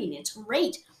ramping. It's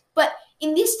great, but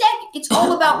in this deck, it's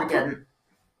all about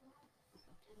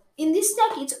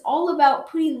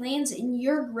putting lands in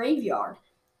your graveyard,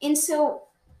 and so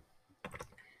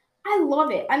I love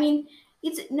it. I mean,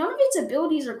 it's none of its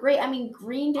abilities are great. I mean,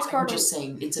 green discard. I'm just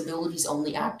saying, its abilities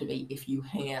only activate if you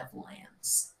have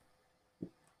lands.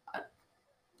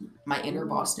 My inner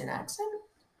Boston accent.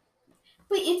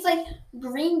 But it's like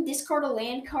green, discard a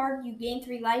land card, you gain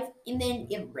 3 life, and then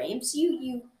it ramps you.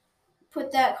 You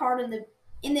put that card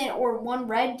or 1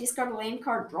 red, discard a land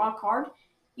card, draw a card.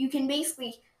 You can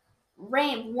basically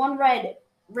ramp 1 red,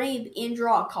 ramp and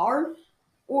draw a card,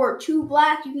 or 2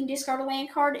 black, you can discard a land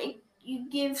card. You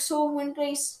give Soul of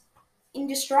Windblaze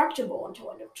indestructible until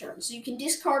end of turn. So you can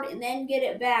discard and then get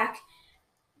it back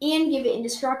and give it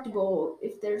indestructible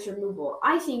if there's removal.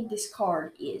 I think this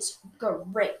card is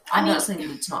great. I'm not saying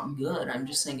it's not good. I'm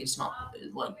just saying it's not,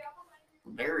 like,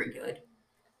 very good.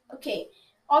 Okay,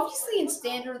 obviously in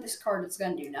Standard, this card is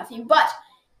going to do nothing. But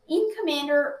in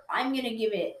Commander, I'm going to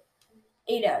give it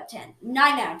 8 out of 10.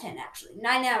 9 out of 10, actually.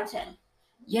 9 out of 10.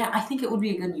 Yeah, I think it would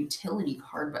be a good utility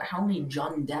card, but how many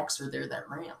Jund decks are there that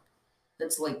ramp?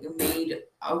 That's, like, made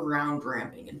around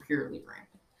ramping and purely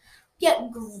ramping. Yeah,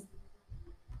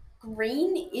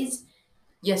 green is...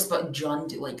 Yes, but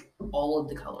Jund, like, all of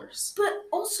the colors. But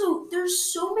also,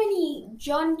 there's so many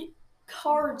Jund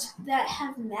cards that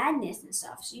have madness and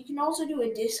stuff. So you can also do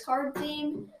a discard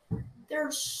theme.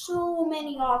 There's so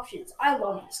many options. I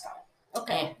love this card.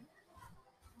 Okay.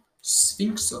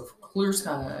 Sphinx of Clear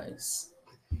Skies.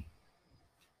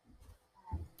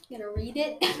 You gonna read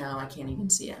it? No, I can't even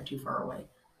see it. I'm too far away.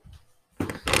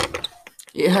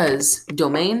 It has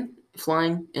Domain,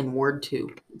 Flying, and Ward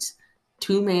 2. It's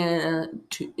 2 mana,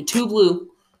 2 blue,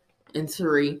 and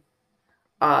 3.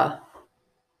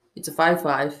 It's a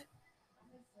 5/5.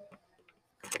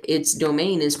 Its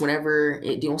domain is whenever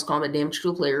it deals combat damage to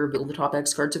a player, build the top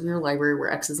X cards of your library,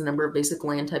 where X is the number of basic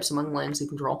land types among lands you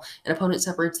control. An opponent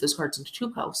separates those cards into 2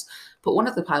 piles. Put one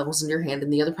of the piles in your hand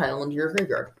and the other pile into your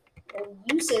graveyard. Well,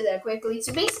 you say that quickly.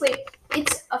 So basically,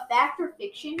 it's a fact or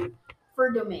fiction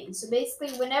for domain. So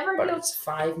basically, whenever but it's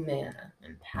 5 mana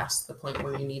and past the point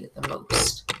where you need it the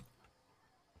most.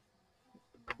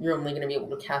 You're only going to be able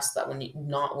to cast that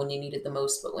not when you need it the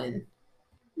most, but when...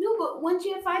 No, but once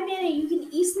you have 5 mana, you can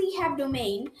easily have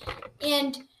domain.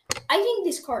 And I think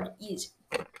this card is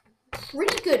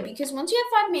pretty good because once you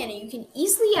have 5 mana, you can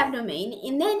easily have domain.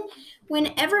 And then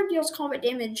whenever it deals combat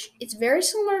damage, it's very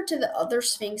similar to the other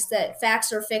Sphinx that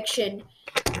facts or fiction.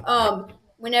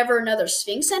 Whenever another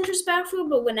Sphinx enters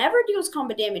battlefield, but whenever it deals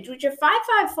combat damage, which a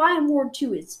 5/5 fly and ward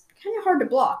 2 is kind of hard to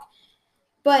block.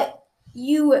 But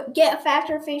you get a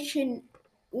factor fiction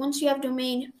once you have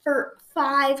domain for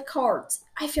 5 cards.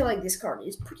 I feel like this card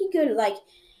is pretty good. Like,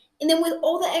 and then with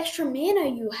all the extra mana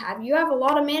you have a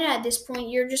lot of mana at this point.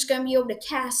 You're just gonna be able to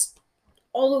cast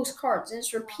all those cards, and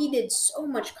it's repeated so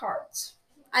much cards.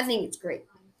 I think it's great.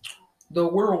 The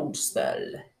World Spell.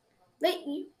 Like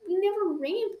you never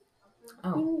ran.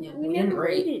 Oh, yeah. We didn't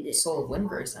rate Soul of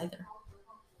Windgrace either.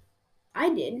 I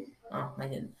did. Oh, I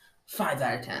didn't. 5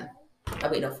 out of 10. I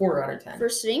wait, no, 4 out of 10. For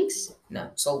Sphinx?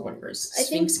 No, Soul of Windgrace.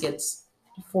 Sphinx gets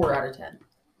 4 out of 10.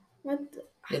 What?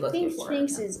 I think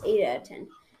Sphinx is 8 out of 10.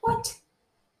 What?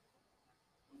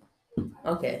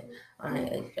 Okay.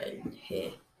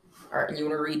 Hey. Alright, you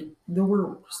want to read the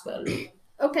World Spell?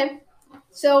 Okay.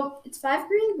 So, it's 5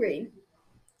 green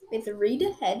with a read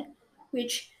ahead,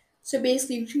 so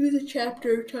basically you choose a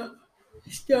chapter to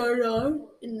start on,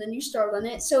 and then you start on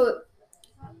it. So,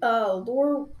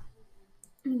 lore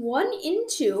 1 and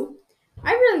 2,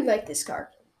 I really like this card.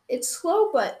 It's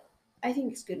slow, but I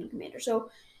think it's good in Commander.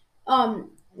 So, 1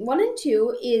 and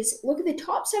 2 is look at the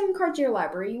top 7 cards of your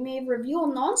library. You may reveal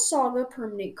a non-saga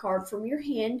permanent card from your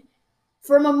hand,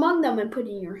 from among them, and put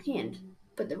it in your hand.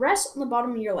 Put the rest on the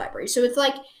bottom of your library. So it's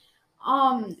like,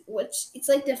 it's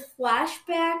like the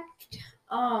flashback,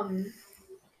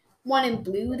 one in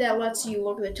blue that lets you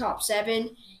look at the top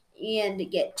 7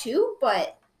 and get 2,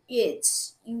 but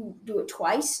you do it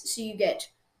twice, so you get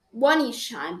 1 each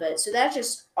time. But so that's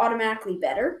just automatically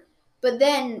better. But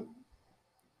then,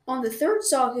 On the third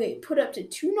saga, you put up to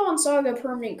 2 non-saga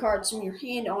permanent cards from your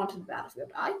hand onto the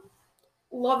battlefield. I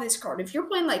love this card. If you're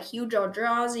playing like huge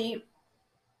Eldrazi,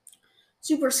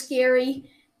 super scary,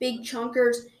 big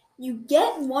chunkers, you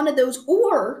get one of those,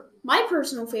 or my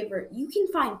personal favorite, you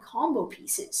can find combo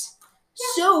pieces. Yeah.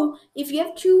 So if you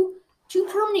have two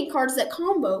permanent cards that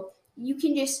combo, you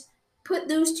can just put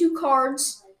those 2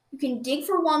 cards. You can dig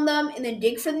for one of them and then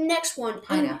dig for the next one.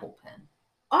 Pineapple pen.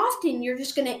 Often you're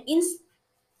just gonna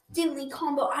instantly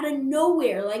combo out of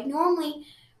nowhere. Like normally,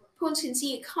 opponents can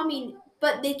see it coming,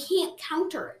 but they can't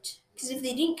counter it. Because if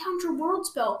they didn't counter World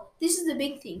Spell, this is the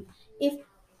big thing. They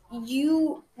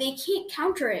can't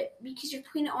counter it because you're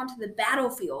putting it onto the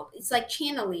battlefield. It's like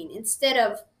channeling instead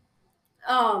of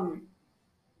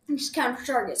just counter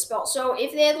target spell. So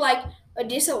if they had like a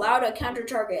disallowed a counter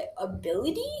target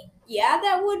ability, yeah,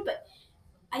 that would. But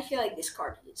I feel like this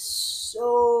card is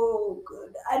so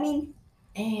good. I mean,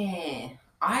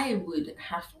 I would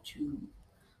have to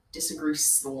disagree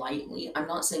slightly. I'm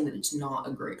not saying that it's not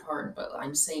a great card, but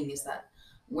I'm saying is that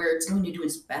where it's going to do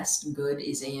its best good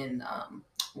is in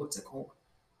what's it called?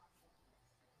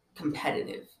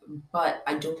 Competitive. But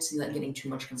I don't see that getting too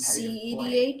much competitive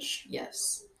play. CEDH?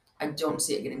 Yes. I don't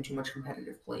see it getting too much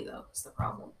competitive play though. That's the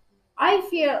problem. I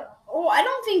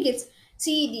don't think it's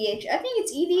CEDH. I think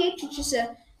it's EDH. It's just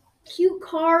a cute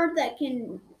card that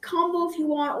can combo if you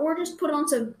want, or just put on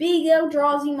some big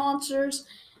Eldrazi monsters.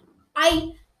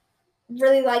 I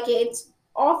really like it. It's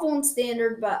awful in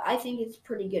Standard, but I think it's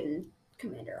pretty good in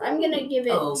Commander. I'm gonna give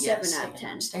it 7 out of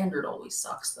 10. Standard always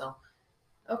sucks though.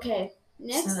 Okay,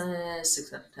 next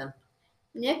 6 out of 10.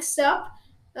 Next up,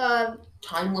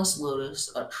 Timeless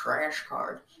Lotus, a trash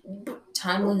card.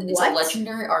 Timeless. It's a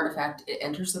legendary artifact. It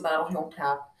enters the battlefield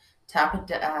tap it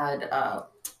to add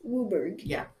Wooburg.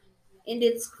 Yeah. And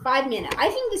it's 5 mana. I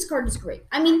think this card is great.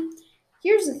 I mean,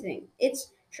 here's the thing.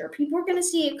 It's sure people are gonna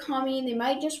see it coming. They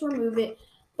might just remove it,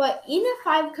 but in a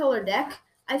 5-color deck,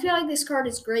 I feel like this card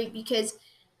is great because,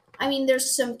 I mean,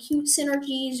 there's some cute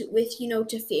synergies with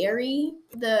Teferi,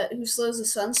 who slows the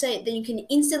sunset. Then you can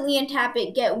instantly untap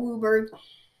it, get Wooburg,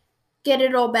 get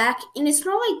it all back, and it's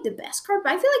not like the best card,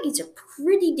 but I feel like it's a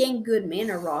pretty dang good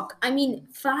mana rock. I mean,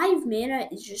 5 mana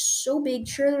is just so big.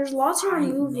 Sure, there's lots of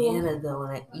removal. 5 mana though,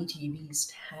 and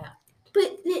ETB's tapped.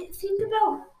 But think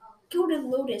about Gilded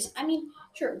Lotus. I mean,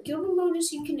 sure, Gilded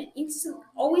Lotus you can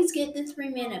always get the 3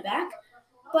 mana back,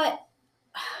 but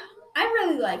I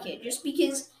really like it just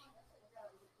because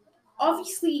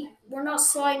obviously we're not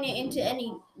sliding it into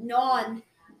any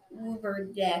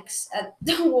non-Wooburg decks.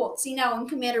 Well, see now in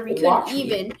Commander we couldn't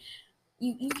even.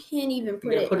 You can't even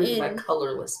put it in my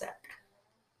colorless deck.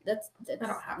 That's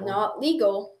not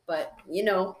legal, but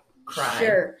crime.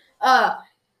 Sure.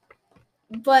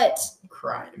 But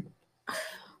crime.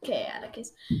 Okay,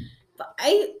 Atticus. But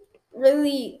I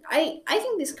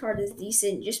think this card is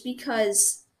decent just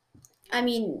because, I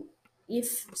mean,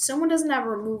 if someone doesn't have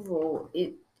removal,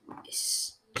 it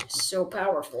is just so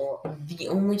powerful. The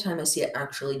only time I see it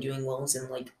actually doing well is in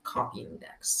like copying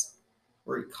decks,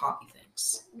 where you copy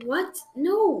things. What?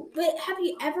 No, but have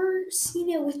you ever seen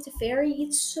it with Teferi?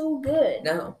 It's so good.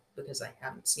 No, because I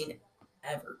haven't seen it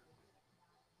ever.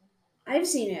 I've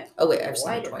seen it. Oh wait, I've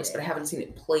seen it twice, but I haven't seen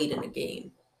it played in a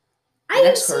game. I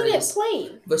have seen it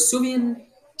played. Vesuvian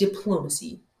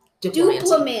Diplomacy.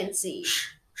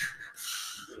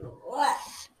 What?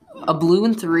 A blue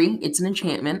and 3. It's an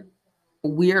enchantment.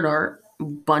 Weird art.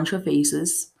 Bunch of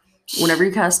faces. Whenever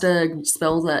you cast a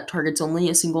spell that targets only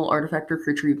a single artifact or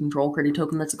creature you control, create a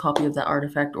token that's a copy of that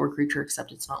artifact or creature,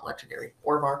 except it's not legendary.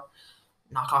 Orvar.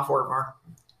 Knock off Orvar.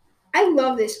 I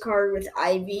love this card with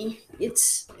Ivy.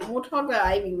 We'll talk about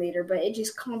Ivy later, but it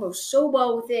just combos so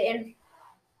well with it, and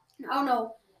I don't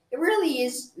know, it really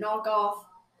is knockoff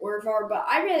Orvar, but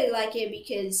I really like it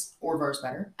because Orvar's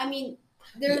better. I mean,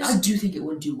 I do think it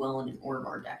would do well in an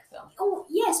Orvar deck, though. Oh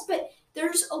yes, but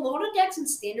there's a lot of decks in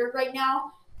Standard right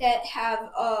now that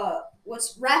have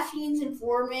Raffine's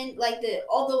Informant, like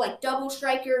all the double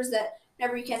strikers that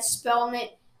whenever you cast a spell on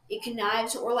it, it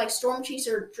connives, or like Storm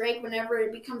Chaser Drake, whenever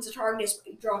it becomes a target,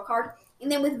 you draw a card.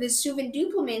 And then with Vesuvian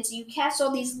Diplomacy, you cast all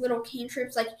these little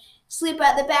cantrips like Sleep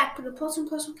at the back, put a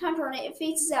 +1/+1 counter on it, it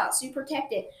faces out, so you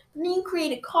protect it. But then you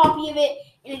create a copy of it,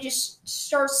 and it just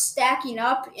starts stacking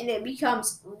up, and it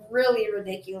becomes really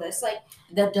ridiculous. Like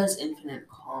that does infinite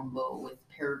combo with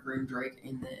Peregrine Drake,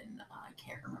 and then I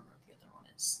can't remember what the other one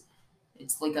is.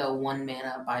 It's like a 1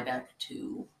 mana buyback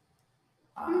to.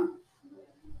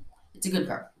 It's a good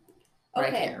card, but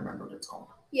I can't remember what it's called.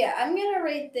 Yeah, I'm gonna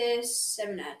rate this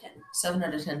 7 out of 10. 7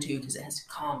 out of 10 too, because it has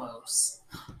combos.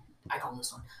 I call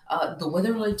this one. The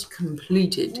Weatherlight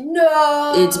completed.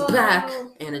 No! It's back,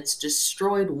 and it's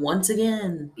destroyed once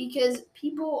again. Because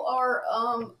people are,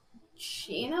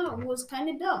 Shanna was kind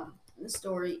of dumb in the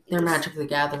story. They're Magic the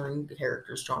Gathering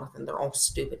characters, Jonathan. They're all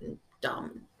stupid and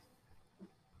dumb.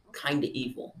 Kind of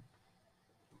evil.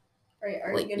 Are you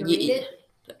going to read it?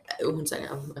 1 second,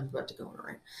 I'm about to go on it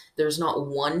right. There's not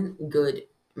one good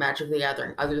Magic the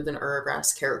Gathering other than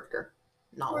Uragrass character.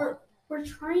 Not one. We're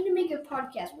trying to make a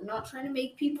podcast. We're not trying to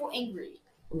make people angry.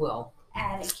 Well,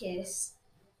 Atticus.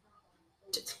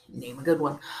 Name a good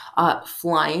one.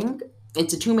 Flying.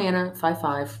 It's a 2-mana,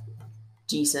 5/5.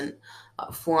 Decent.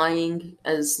 Flying,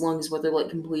 as long as Weatherlight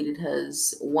completed,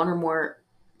 has four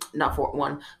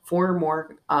or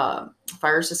more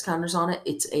fire resist counters on it.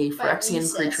 It's a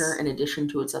Phyrexian creature in addition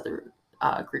to its other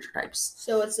creature types.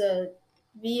 So it's a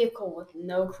vehicle with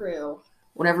no crew.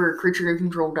 Whenever a creature you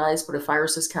control dies, put a fire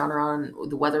resist counter on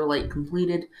the Weatherlight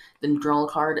completed, then draw a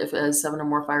card. If it has 7 or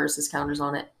more fire resist counters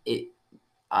on it, if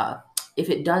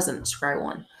it doesn't, scry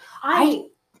 1. I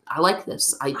like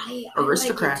this. Aristocrats.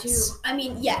 I like it too. I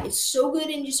mean, yeah, it's so good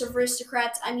in just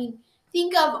Aristocrats. I mean,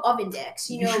 think of Oven Decks.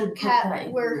 You know,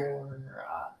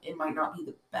 it might not be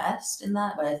the best in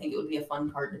that, but I think it would be a fun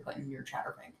card to put in your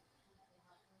Chatterbank.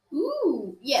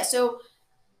 Ooh, yeah. So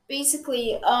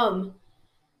basically,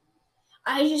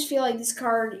 I just feel like this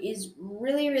card is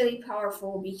really, really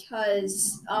powerful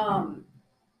because,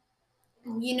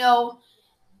 you know,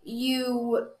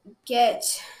 you get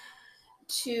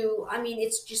to, I mean,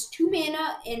 it's just 2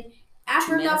 mana, and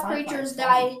after enough creatures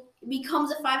die, it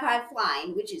becomes a 5/5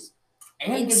 flying, which is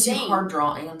and gives you card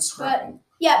draw and scrying.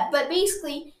 But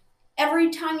basically,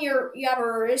 every time you have an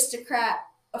Aristocrat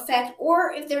effect,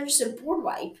 or if there's just a board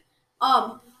wipe,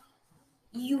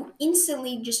 you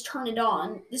instantly just turn it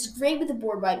on. This is great with the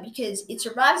board wipe because it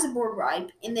survives the board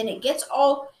wipe, and then it gets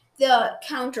all the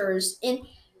counters, and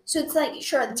so it's like,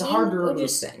 sure, it's a hard to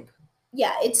remove thing.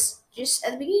 Yeah, it's just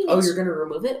at the beginning. Oh, you're gonna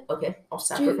remove it? Okay, I'll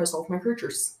sacrifice all of my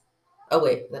creatures. Oh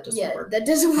wait, that doesn't work. That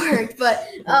doesn't work. But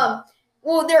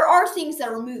well, there are things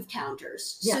that remove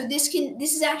counters. Yeah. So this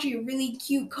is actually a really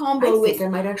cute combo. I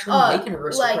might actually make an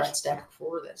Aristocrat deck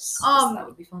for this. That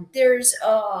would be fun. There's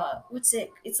what's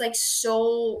it? It's like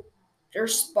Soul or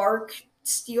Spark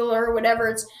Stealer or whatever.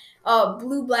 It's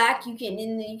blue black. You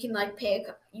can like pick.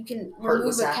 You can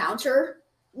remove a counter.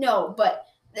 No, but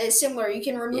it's similar. You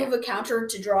can remove a counter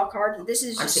to draw a card. This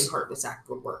is just... I think Heartless Act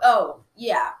would work. Oh,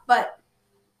 yeah. But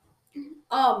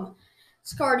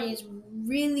this card is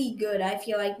really good, I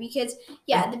feel like, because,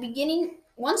 at the beginning,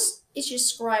 once it's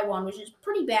just scry 1, which is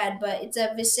pretty bad, but it's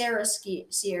a Viscera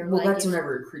Seer. Well, that's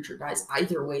whenever a creature dies.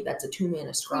 Either way, that's a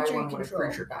 2-mana scry 1 when a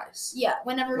creature dies. Yeah,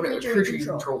 whenever a creature you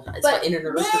control dies. But in an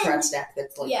Aristocrat stack,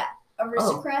 that's like... Yeah,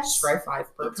 Aristocrats... scry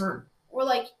 5 per turn. Or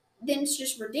like... Then it's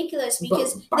just ridiculous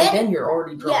because but by then you're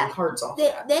already drawing cards off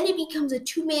that. Then it becomes a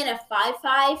 2-mana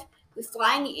 5/5 with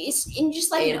flying. It's in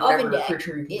just like an Oven deck. The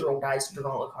creature you control dies to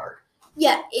draw a card.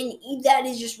 Yeah, and that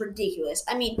is just ridiculous.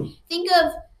 I mean, think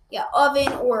of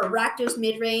Oven or Rakdos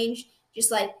midrange, just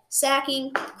like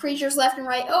sacking creatures left and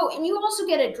right. Oh, and you also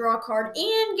get a draw card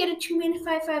and get a 2-mana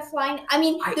 5/5 flying. I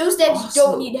mean, those decks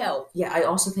don't need help. Yeah, I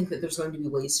also think that there's going to be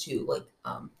ways to like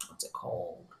what's it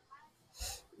called?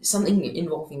 Something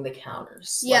involving the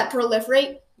counters. Yeah, like,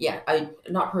 proliferate. Yeah,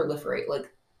 not proliferate.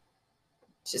 Like,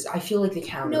 just I feel like the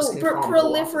counters. No,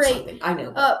 proliferate. I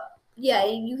know. Yeah,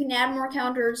 you can add more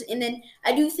counters, and then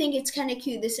I do think it's kind of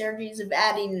cute the synergies of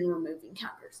adding and removing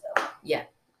counters, though. Yeah,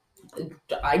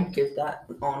 I'd give that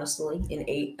honestly an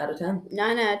 8 out of 10.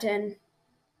 9 out of 10.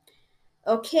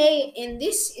 Okay, and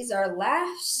this is our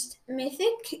last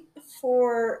mythic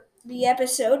for the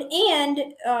episode,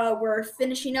 and we're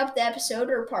finishing up the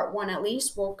episode, or part 1 at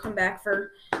least. We'll come back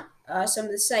for some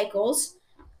of the cycles,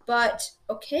 but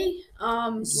okay.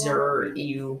 Zur,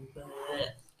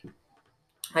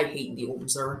 I hate the old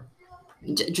Zur.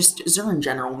 Just Zur in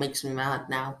general makes me mad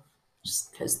now,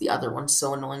 just because the other one's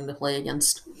so annoying to play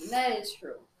against. That is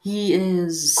true. He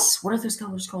is, what are those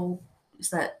colors called?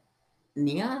 Is that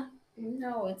Nia?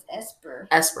 No, it's Esper.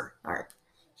 Esper, all right.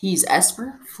 He's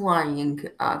Esper, flying.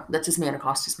 That's his mana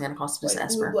cost. His mana cost is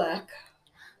Esper. Black.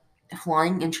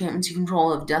 Flying enchantments you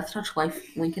control of Death Touch,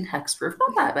 Life Link, and Hexproof.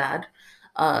 Not that bad.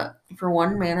 For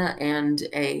 1 mana and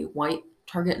a white,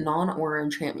 target non-aura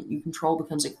enchantment you control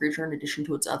becomes a creature in addition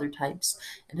to its other types.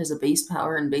 It has a base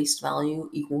power and base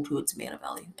value equal to its mana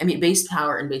value. I mean, base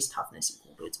power and base toughness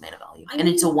equal to its mana value.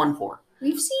 It's a 1/4.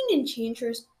 We've seen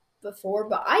Enchantress before,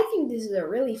 but I think this is a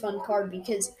really fun card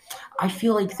because I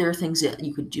feel like there are things that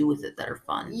you could do with it that are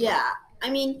fun. Yeah, I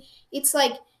mean, it's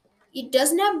like it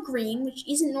doesn't have green, which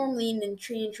isn't normally an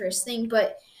Enchantress thing,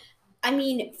 but I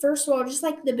mean, first of all, just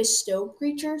like the bestow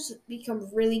creatures become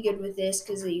really good with this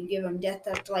because you give them death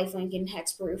touch, lifelink, and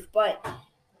hexproof. But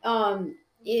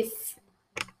if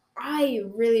I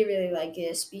really really like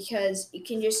this because you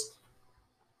can just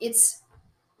it's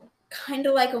kind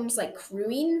of like almost like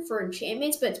crewing for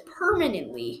enchantments, but it's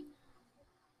permanently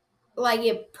like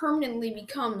it permanently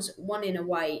becomes one in a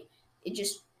white. It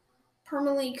just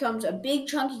permanently becomes a big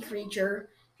chunky creature.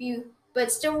 But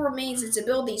still remains its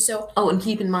ability. So and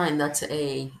keep in mind that's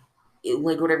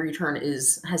whatever you turn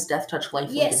has death touch, lifelink,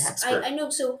 and yes, hexproof. I know.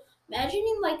 So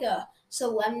imagining like a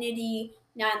Solemnity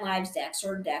 9 lives deck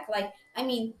sort of deck. Like I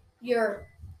mean, you're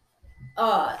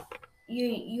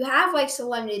you have like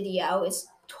Solemnity out. It's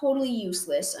totally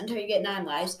useless until you get 9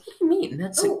 lives. What do you mean?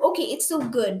 That's okay. It's still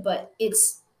good, but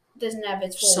it's doesn't have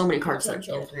its full so many cards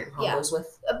potential. that infinite combos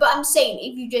with. But I'm saying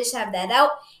if you just have that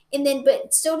out, and then but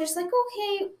it's still just like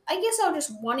okay, I guess I'll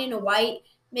just one in a white,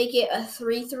 make it a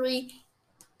 3/3.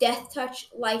 Death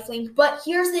touch, lifelink. But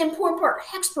here's the important part: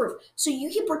 hexproof. So you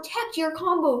can protect your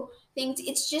combo things.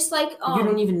 It's just like you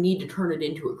don't even need to turn it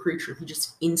into a creature. He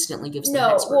just instantly gives them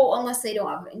no. hexproof. Well, unless they don't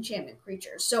have enchantment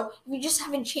creatures. So if you just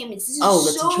have enchantments, this is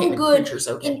that's so enchantment good creatures.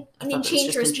 Okay, in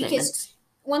Enchantress because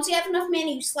once you have enough mana,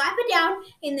 you slap it down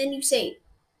and then you say,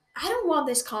 I don't want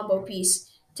this combo piece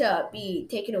to be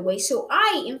taken away. So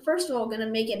I am first of all going to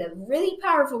make it a really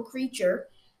powerful creature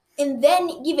and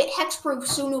then give it hexproof.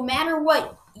 So no matter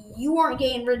what, you aren't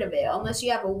getting rid of it unless you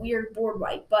have a weird board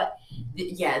wipe. But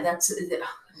yeah, that's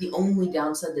the only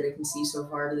downside that I can see so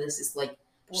far to this is like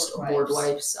board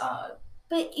wipes.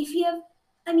 But if you have,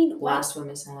 I mean,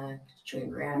 blasphemous act,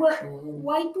 chain reaction.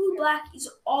 White, blue, black is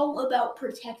all about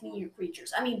protecting your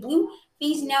creatures. I mean, blue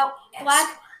phasing out,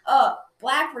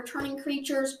 black returning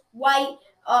creatures, white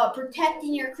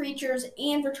protecting your creatures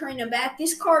and returning them back.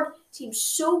 This card seems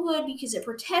so good because it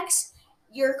protects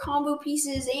your combo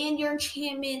pieces and your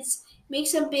enchantments,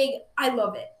 makes them big. I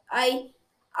love it. I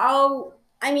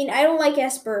mean, I don't like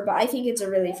Esper, but I think it's a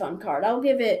really fun card. I'll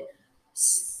give it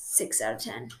 6 out of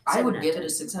 10. I would give it a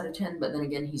 6 out of 10, but then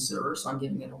again, he's Zer, so I'm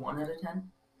giving it a 1 out of 10.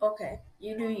 Okay,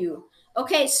 you do you.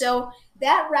 Okay, so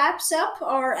that wraps up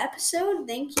our episode.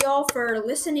 Thank you all for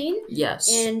listening.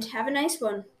 Yes. And have a nice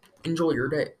one. Enjoy your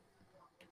day.